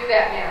to do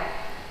that now.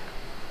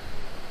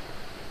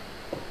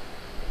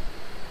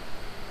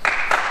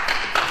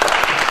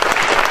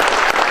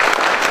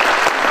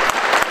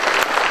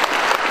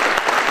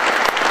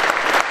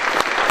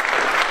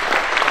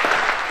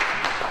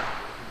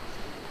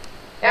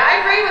 Now,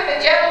 I agree with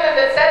the gentleman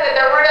that said that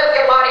there weren't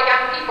a lot of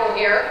young people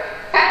here.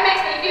 Kind of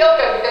makes me feel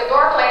good because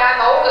normally I'm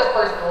the oldest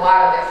person in a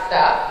lot of this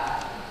stuff.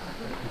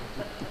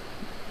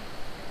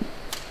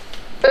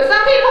 But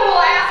some people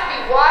will ask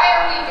me, why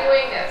are we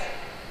doing this?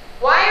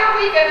 Why are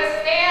we going to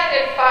stand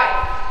and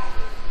fight?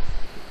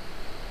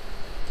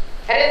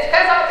 And it's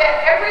because I'll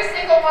bet every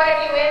single one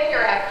of you in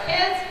here have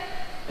kids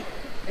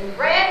and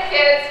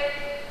grandkids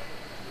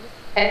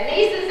and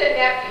nieces and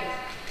nephews.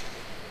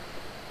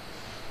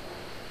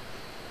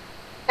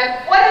 And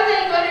what are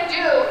they going to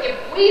do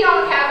if we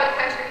don't have a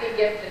country to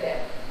give to them?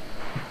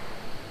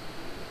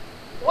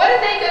 What are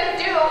they going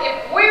to do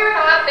if we're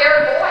not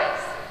their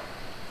voice?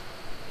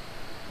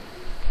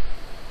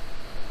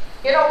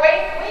 You know,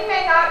 we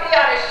may not be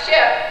on a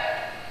ship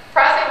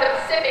crossing the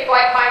Pacific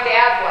like my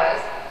dad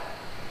was.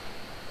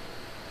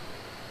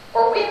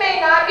 Or we may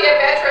not be a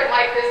veteran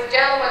like this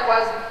gentleman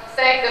was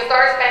saying the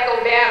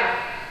Star-Spangled Banner.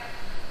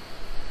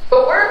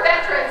 But we're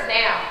veterans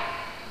now.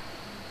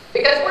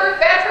 Because we're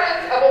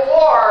veterans of a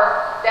war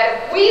that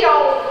if we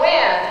don't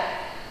win,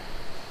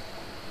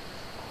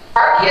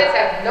 our kids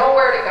have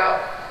nowhere to go.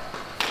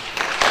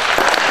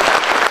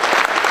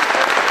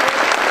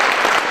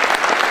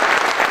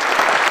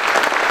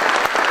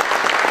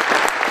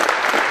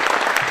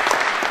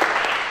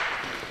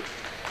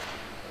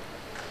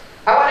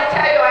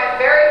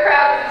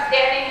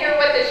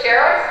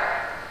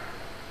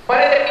 One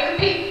of the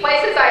few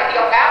places I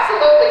feel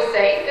absolutely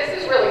safe.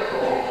 This is really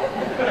cool.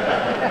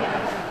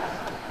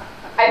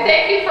 I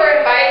thank you for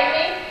inviting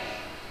me,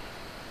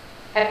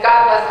 and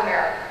God bless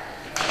America.